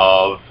owners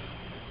of,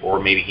 or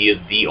maybe he is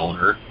the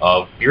owner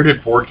of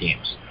Bearded Board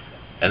Games.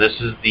 And this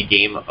is the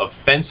game of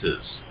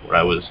Fences, what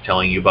I was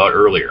telling you about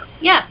earlier.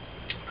 Yeah.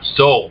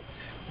 So,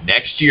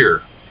 next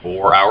year,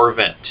 for our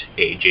event,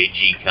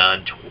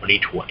 AJGCon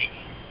 2020,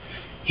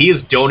 he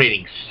is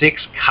donating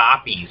 6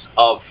 copies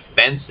of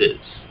Fences.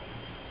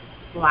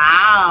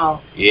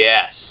 Wow.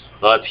 Yes,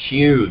 that's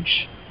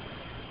huge.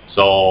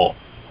 So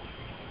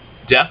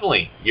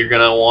definitely, you're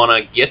gonna want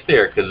to get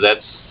there because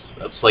that's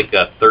like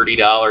a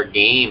 $30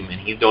 game,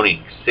 and he's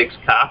donating 6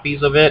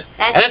 copies of it.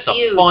 That's and it's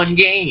huge. A fun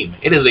game.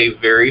 It is a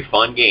very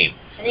fun game.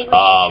 I think we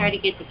should try to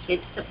get the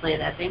kids to play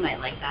that. They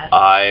might like that.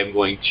 I'm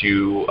going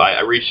to.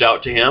 I reached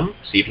out to him,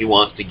 see if he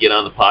wants to get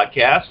on the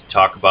podcast,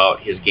 talk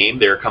about his game.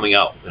 They're coming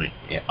out with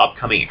an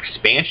upcoming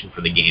expansion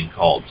for the game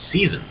called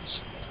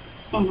Seasons.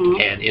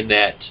 Mm-hmm. And in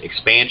that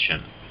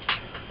expansion,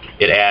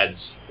 it adds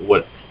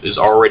what is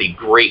already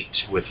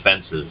great with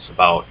Fences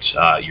about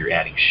you're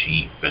adding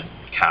sheep and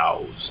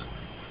cows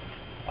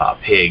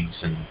and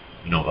pigs and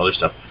other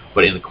stuff.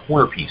 But in the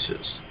corner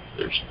pieces,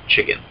 there's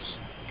chickens.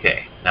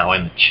 Okay. Now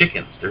in the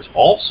chickens, there's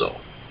also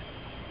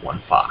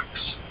one fox.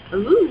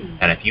 Ooh.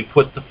 And if you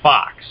put the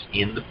fox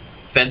in the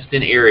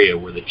fenced-in area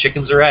where the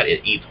chickens are at,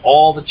 it eats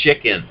all the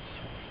chickens.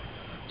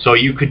 So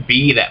you could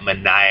be that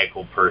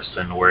maniacal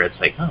person where it's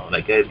like, oh,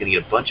 that guy's going to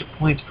get a bunch of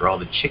points for all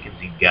the chickens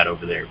he's got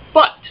over there.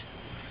 But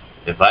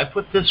if I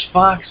put this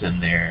fox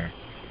in there,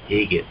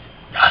 he gets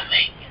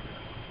nothing.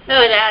 So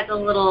it adds a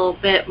little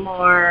bit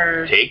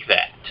more... Take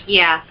that.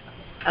 Yeah,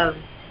 of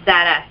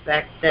that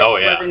aspect that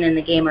wasn't in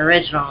the game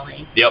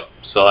originally. Yep.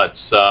 So that's...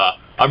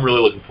 I'm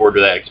really looking forward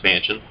to that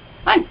expansion.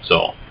 Fun.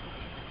 So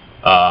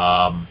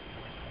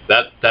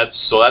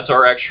that's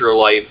our Extra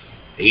Life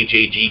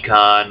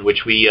AJGCon,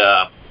 which we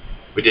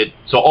did.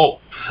 So,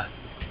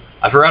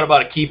 I forgot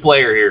about a key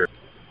player here.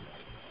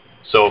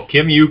 So,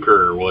 Kim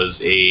Euchre was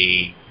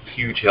a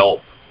huge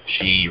help.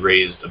 She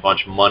raised a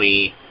bunch of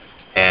money,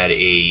 had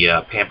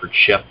a Pampered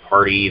Chef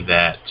party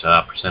that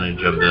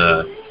percentage of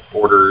the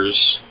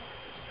orders.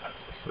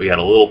 We got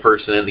a little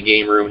person in the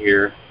game room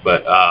here,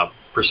 but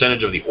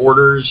percentage of the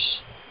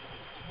orders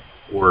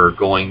were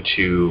going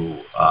to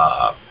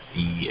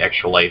the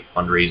Extra Life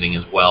fundraising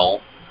as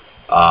well.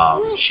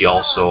 She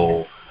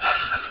also...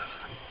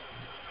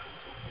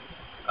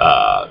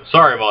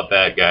 sorry about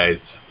that, guys.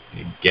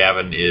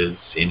 Gavin is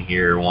in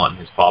here wanting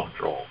his Paw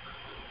Patrol.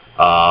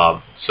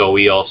 So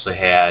we also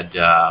had,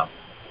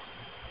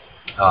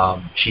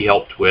 she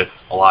helped with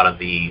a lot of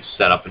the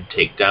setup and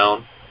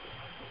takedown.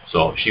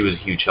 So she was a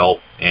huge help.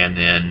 And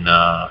then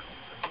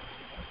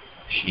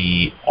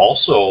she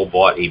also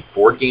bought a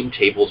Board Game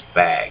Tables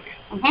bag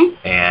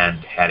and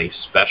had a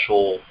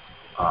special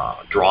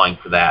drawing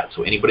for that.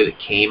 So anybody that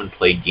came and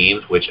played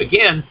games, which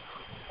again,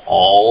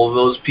 all of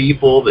those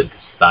people that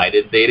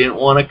decided they didn't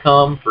want to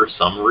come for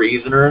some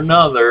reason or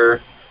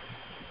another,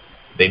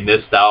 they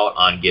missed out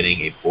on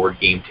getting a Board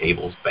Game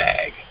Tables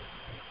bag.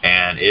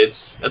 And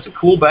that's a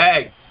cool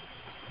bag.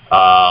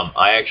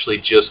 I actually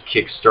just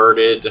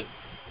kickstarted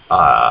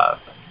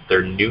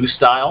their new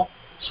style.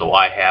 So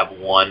I have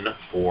one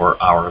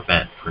for our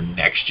event for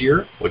next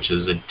year, which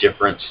is a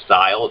different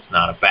style. It's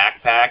not a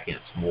backpack.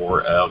 It's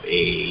more of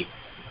a...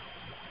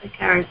 Like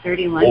our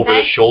 31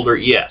 over-the-shoulder,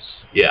 yes.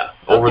 Yeah,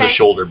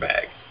 over-the-shoulder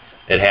bag.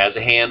 It has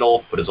a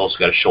handle, but it's also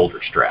got a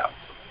shoulder strap.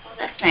 Oh,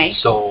 that's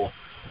nice. So,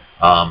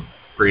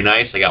 pretty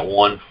nice. I got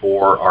one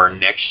for our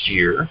next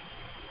year.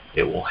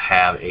 It will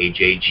have a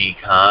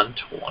JGCon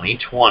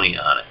 2020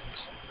 on it.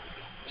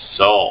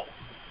 So,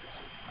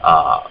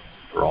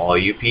 for all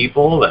you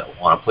people that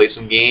want to play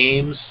some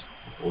games,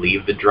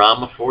 leave the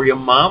drama for your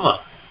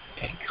mama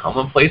and come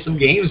and play some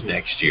games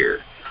next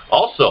year.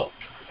 Also,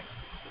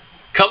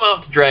 come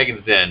out to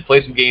Dragon's Den,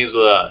 play some games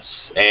with us,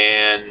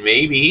 and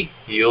maybe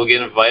you'll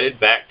get invited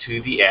back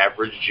to the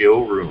Average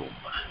Joe room.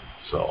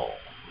 So,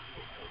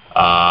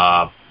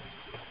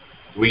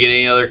 we get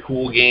any other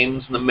cool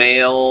games in the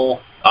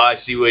mail? I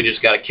see we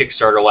just got a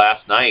Kickstarter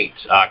last night,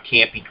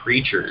 Campy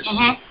Creatures.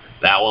 Mm-hmm.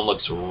 That one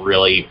looks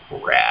really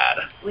rad.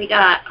 We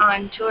got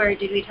On Tour.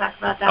 Did we talk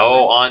about that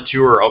Oh, one? On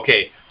Tour.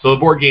 Okay, so the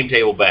board game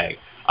table bag.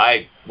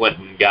 I went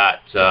and got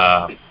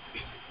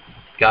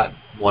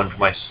one for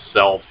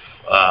myself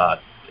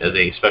as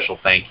a special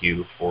thank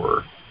you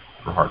for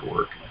hard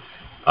work.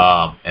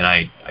 And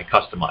I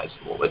customized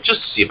it a little bit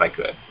just to see if I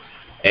could.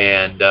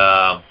 And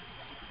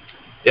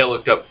it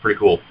looked up pretty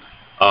cool.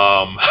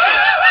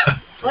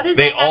 What does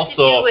they that have also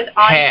to do with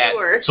On had,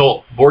 Tour?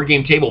 So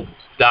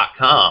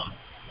BoardGameTable.com,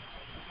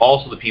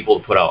 also the people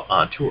that put out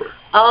On Tour.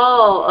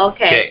 Oh,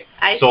 okay.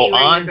 I so see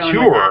where On you're going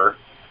Tour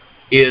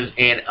is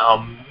an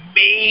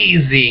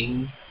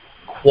amazing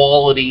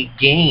quality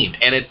game,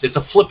 and it's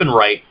a flip and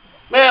write.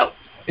 Well,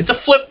 it's a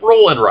flip,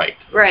 roll, and write.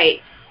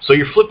 Right. So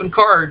you're flipping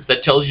cards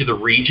that tells you the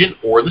region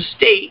or the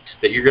state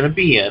that you're going to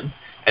be in,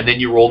 and then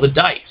you roll the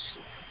dice.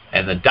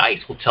 And the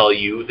dice will tell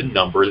you the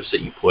numbers that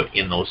you put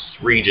in those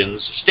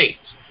regions or states.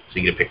 So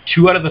you get to pick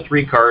 2 out of the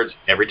 3 cards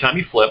every time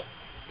you flip,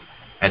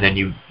 and then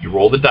you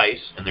roll the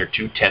dice, and they're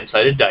 2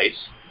 10-sided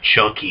dice,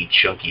 chunky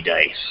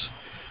dice.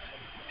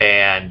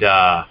 And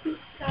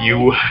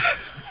you...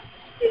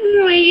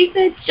 The way you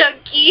said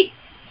chunky.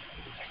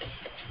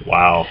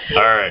 Wow.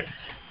 All right.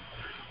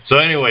 So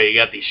anyway, you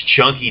got these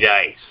chunky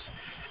dice,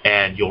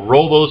 and you'll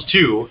roll those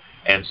 2,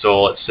 and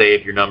so let's say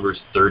if your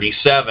number's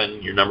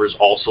 37, your number's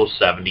also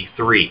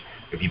 73.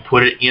 If you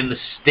put it in the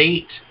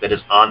state that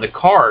is on the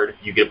card,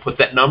 you get to put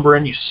that number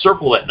in, you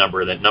circle that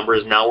number. That number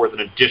is now worth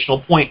an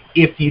additional point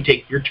if you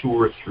take your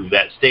tour through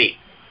that state.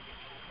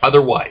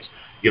 Otherwise,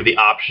 you have the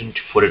option to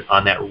put it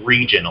on that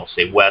region. I'll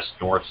say west,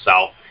 north,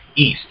 south,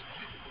 east.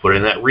 Put it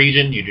in that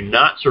region. You do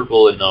not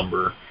circle a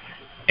number,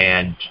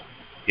 and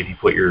if you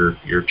put your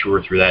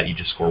tour through that, you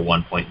just score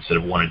 1 point instead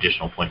of 1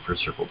 additional point for a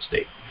circled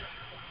state.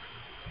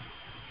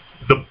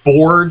 The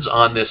boards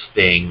on this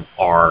thing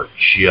are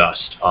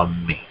just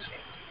amazing.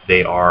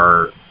 They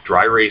are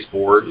dry erase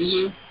boards,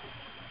 Mm-hmm.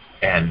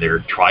 and they're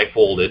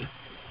tri-folded,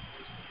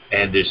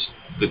 and the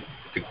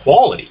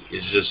quality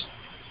is just,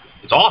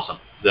 it's awesome.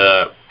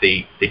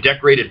 They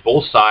decorated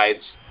both sides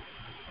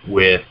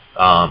with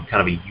kind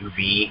of a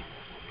UV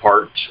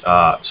part,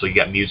 so you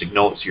got music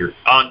notes. You're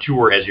on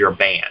tour as you're a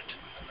band.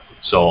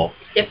 So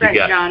Different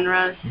you got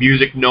genres.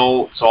 music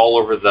notes all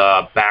over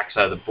the back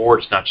side of the board.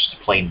 It's not just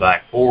a plain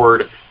black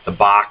board. The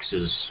box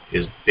is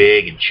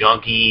big and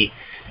chunky,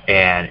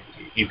 and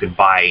you can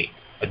buy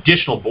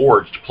additional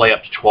boards to play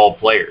up to 12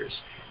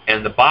 players.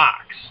 And the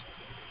box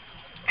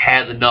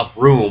has enough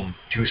room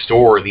to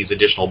store these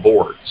additional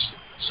boards.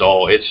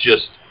 So it's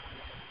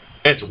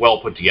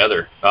well put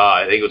together.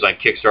 I think it was on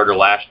Kickstarter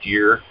last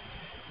year,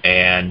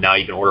 and now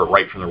you can order it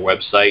right from their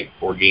website,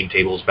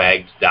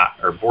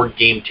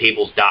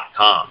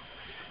 BoardGameTables.com.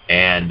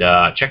 And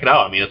check it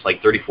out. I mean, it's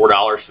like $34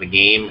 for the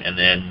game, and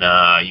then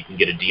you can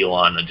get a deal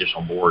on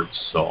additional boards.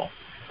 So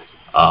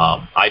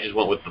I just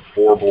went with the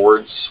 4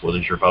 boards.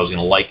 Wasn't sure if I was going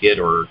to like it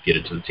or get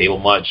it to the table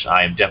much.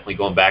 I am definitely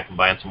going back and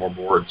buying some more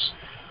boards.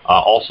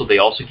 Also, they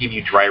also give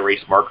you dry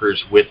erase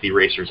markers with the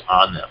erasers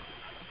on them.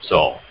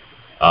 So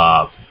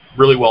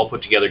really well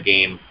put together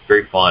game.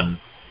 Very fun.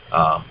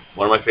 One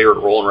of my favorite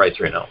roll and writes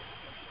right now.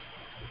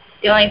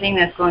 The only thing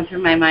that's going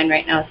through my mind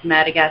right now is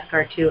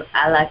Madagascar 2.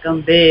 I like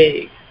them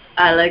big.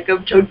 I like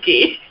them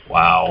chunky.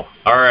 Wow.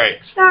 All right.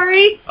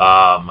 Sorry.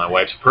 My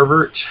wife's a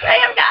pervert. I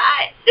am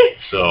not.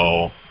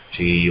 So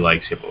she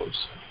likes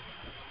hippos.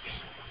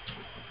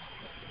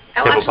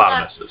 I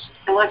Hippopotamuses.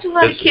 watch a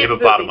lot of kid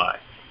hippopotami.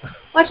 movies.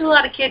 Watch a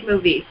lot of kid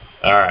movies.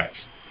 All right.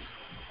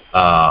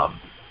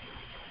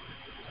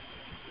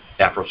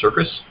 Afro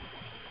Circus?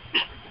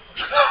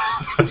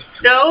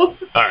 No.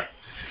 All right.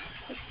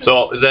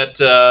 So is that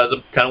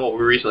kind of what we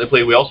recently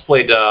played? We also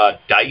played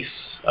dice,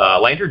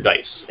 lantern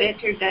dice.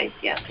 Lantern dice,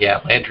 yeah.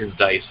 Yeah, lanterns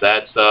dice.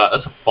 That's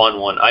a fun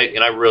one.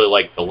 I really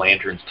like the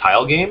lanterns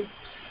tile game.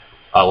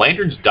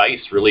 Lanterns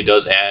dice really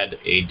does add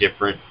a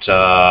different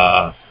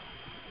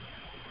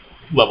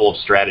level of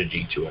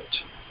strategy to it.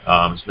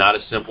 It's not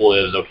as simple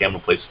as, okay, I'm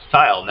going to place this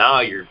tile.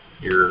 Now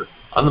you're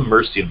on the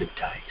mercy of the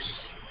dice.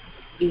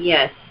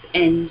 Yes,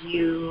 and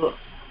you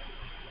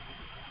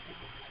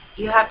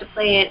have to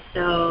play it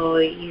so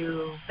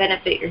you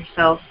benefit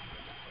yourself,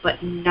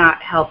 but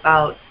not help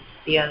out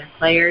the other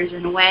players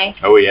in a way.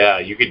 Oh yeah,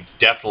 you could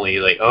definitely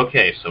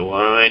okay, so what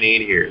do I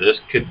need here? This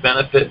could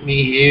benefit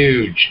me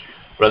huge.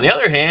 But on the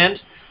other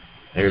hand,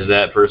 there's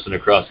that person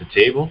across the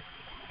table,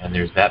 and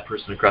there's that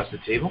person across the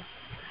table,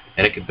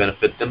 and it could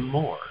benefit them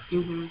more.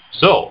 Mm-hmm.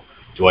 So,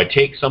 do I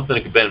take something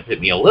that could benefit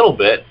me a little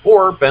bit,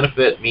 or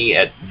benefit me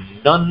at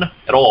none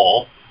at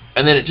all,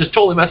 and then it just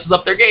totally messes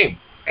up their game?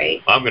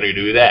 Right. I'm going to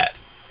do that.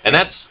 And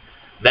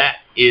that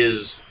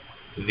is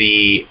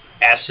the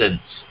essence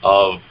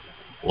of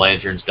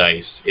Lanterns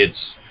Dice.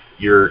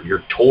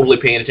 you're totally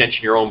paying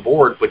attention to your own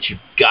board, but you've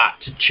got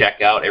to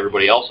check out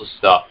everybody else's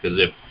stuff, because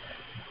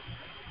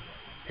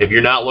if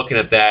you're not looking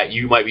at that,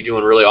 you might be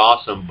doing really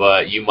awesome,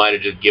 but you might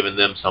have just given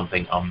them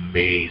something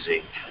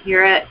amazing.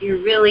 You're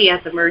really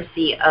at the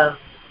mercy of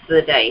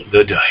the dice.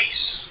 The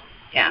dice.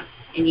 Yeah,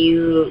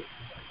 and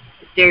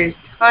there's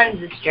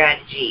tons of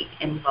strategy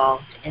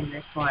involved in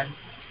this one.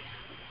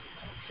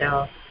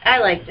 So I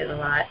liked it a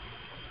lot.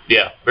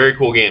 Yeah, very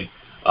cool game.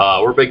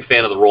 We're a big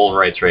fan of the roll and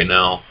writes right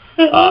now.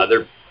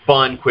 They're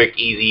fun, quick,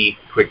 easy,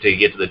 quick to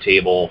get to the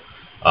table.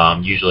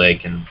 Usually I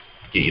can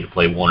get you to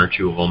play one or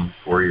two of them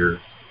before you're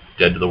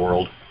dead to the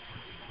world.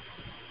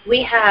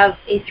 We have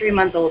a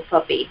 3-month-old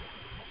puppy.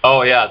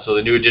 Oh, yeah, so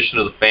the new addition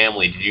of the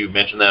family. Did you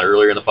mention that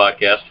earlier in the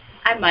podcast?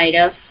 I might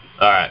have.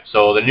 All right,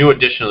 so the new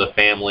addition of the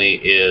family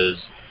is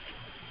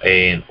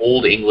an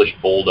Old English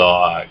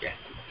bulldog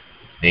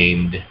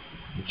named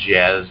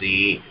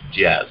Jazzy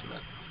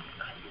Jasmine.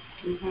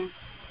 Mm-hmm.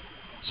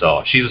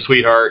 So she's a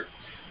sweetheart.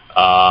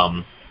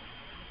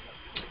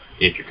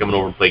 If you're coming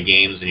over to play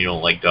games and you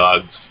don't like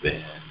dogs,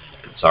 then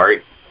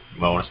sorry,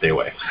 you might want to stay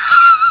away.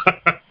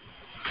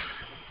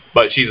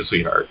 But she's a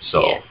sweetheart,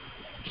 so yeah.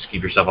 Just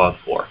keep yourself off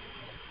the floor.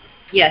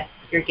 Yes,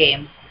 your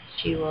game.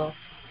 She will.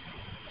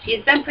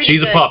 She's been pretty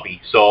She's good. a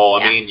puppy, so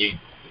yeah. I mean,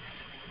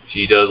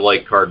 she does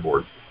like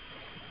cardboard.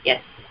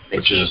 Yes.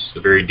 Which is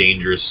a very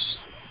dangerous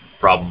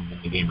problem in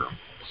the game room.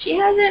 She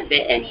hasn't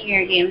bit any of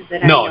your games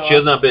that I know No, she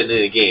has not bitten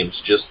any games,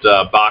 just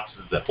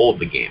boxes that hold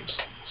the games.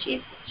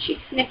 She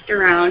sniffed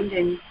around,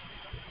 and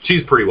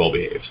she's pretty well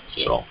behaved.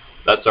 Yeah. So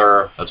that's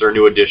our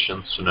new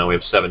addition. So now we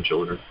have 7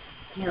 children.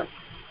 Yep.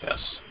 Yes.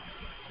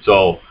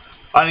 So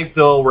I think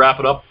they'll wrap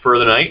it up for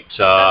the night.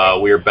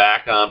 Okay. We're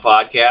back on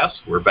podcast.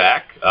 We're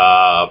back.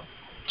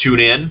 Tune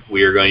in.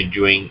 We are going to be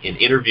doing an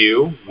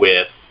interview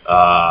with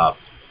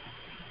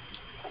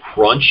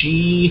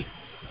Crunchy.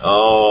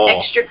 Oh,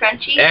 Extra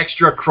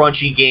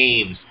Crunchy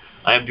Games.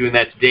 I am doing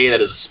that today.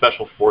 That is a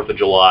special 4th of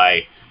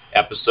July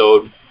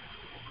episode.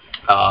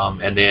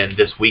 And then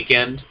this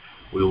weekend,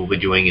 we will be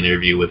doing an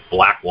interview with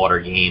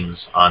Blackwater Games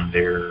on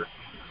their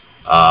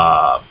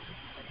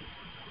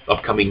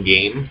upcoming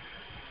game,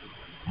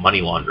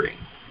 Money Laundering.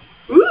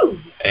 Ooh.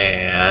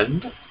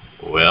 And,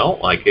 well,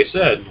 like I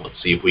said,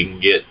 let's see if we can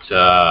get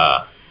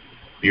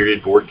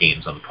Bearded Board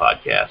Games on the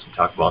podcast and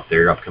talk about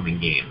their upcoming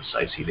games.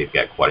 I see they've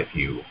got quite a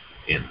few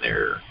in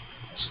their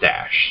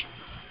stash.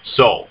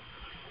 So,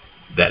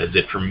 that is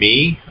it from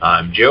me.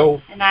 I'm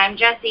Joe. And I'm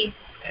Jessie.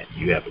 And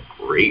you have a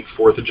great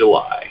 4th of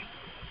July.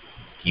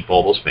 Keep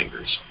all those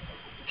fingers.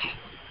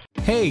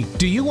 Hey,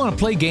 do you want to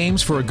play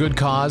games for a good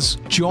cause?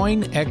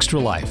 Join Extra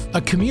Life,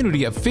 a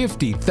community of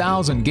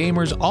 50,000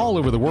 gamers all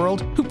over the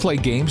world who play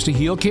games to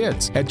heal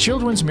kids at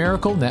Children's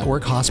Miracle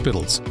Network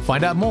hospitals.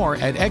 Find out more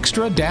at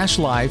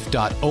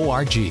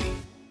extra-life.org.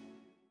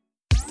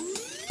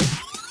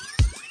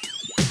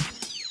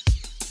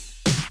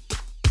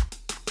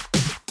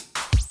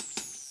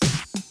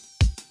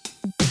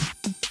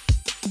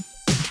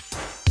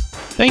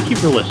 Thank you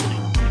for listening.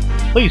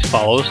 Please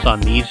follow us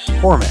on these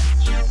formats.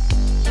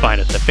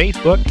 Find us at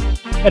Facebook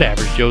at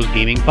Average Joe's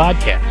Gaming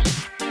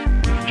Podcast.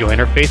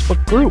 Join our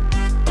Facebook group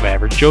of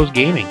Average Joe's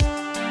Gaming.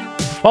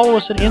 Follow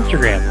us on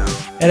Instagram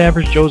at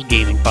Average Joe's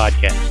Gaming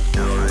Podcast.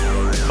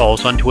 Follow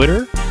us on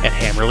Twitter at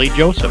Hammerly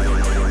Joseph.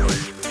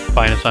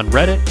 Find us on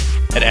Reddit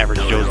at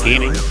Average Joe's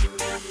Gaming.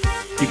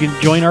 You can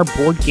join our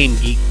Board Game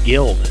Geek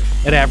Guild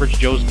at Average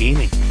Joe's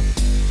Gaming.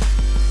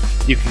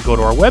 You can go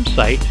to our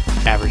website,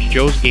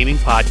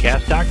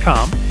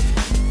 AverageJoe'sGamingPodcast.com,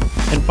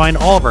 and find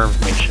all of our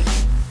information.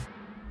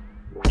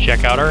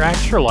 Check out our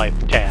Extra Life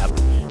tab,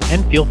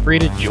 and feel free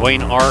to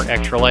join our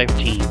Extra Life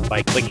team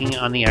by clicking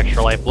on the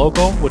Extra Life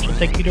logo, which will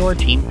take you to our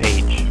team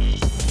page.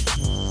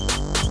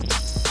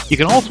 You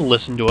can also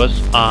listen to us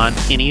on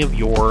any of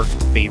your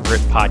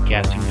favorite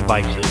podcasting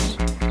devices,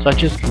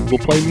 such as Google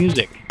Play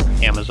Music,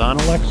 Amazon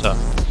Alexa,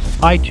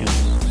 iTunes,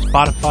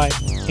 Spotify,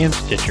 and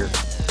Stitcher.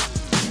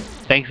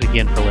 Thanks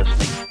again for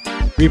listening.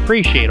 We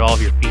appreciate all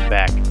of your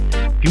feedback.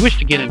 If you wish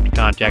to get into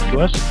contact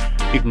with us,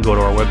 you can go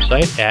to our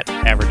website at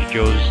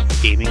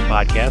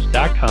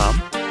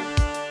AverageJoe'sGamingPodcast.com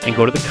and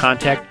go to the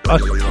Contact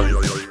Us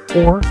link,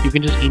 or you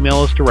can just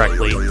email us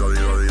directly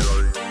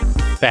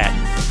at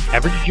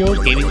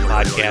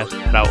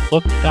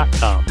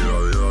AverageJoe'sGamingPodcast@Outlook.com.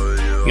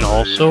 You can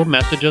also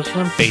message us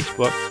on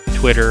Facebook,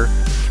 Twitter,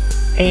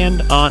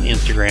 and on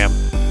Instagram.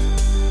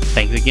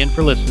 Thanks again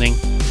for listening.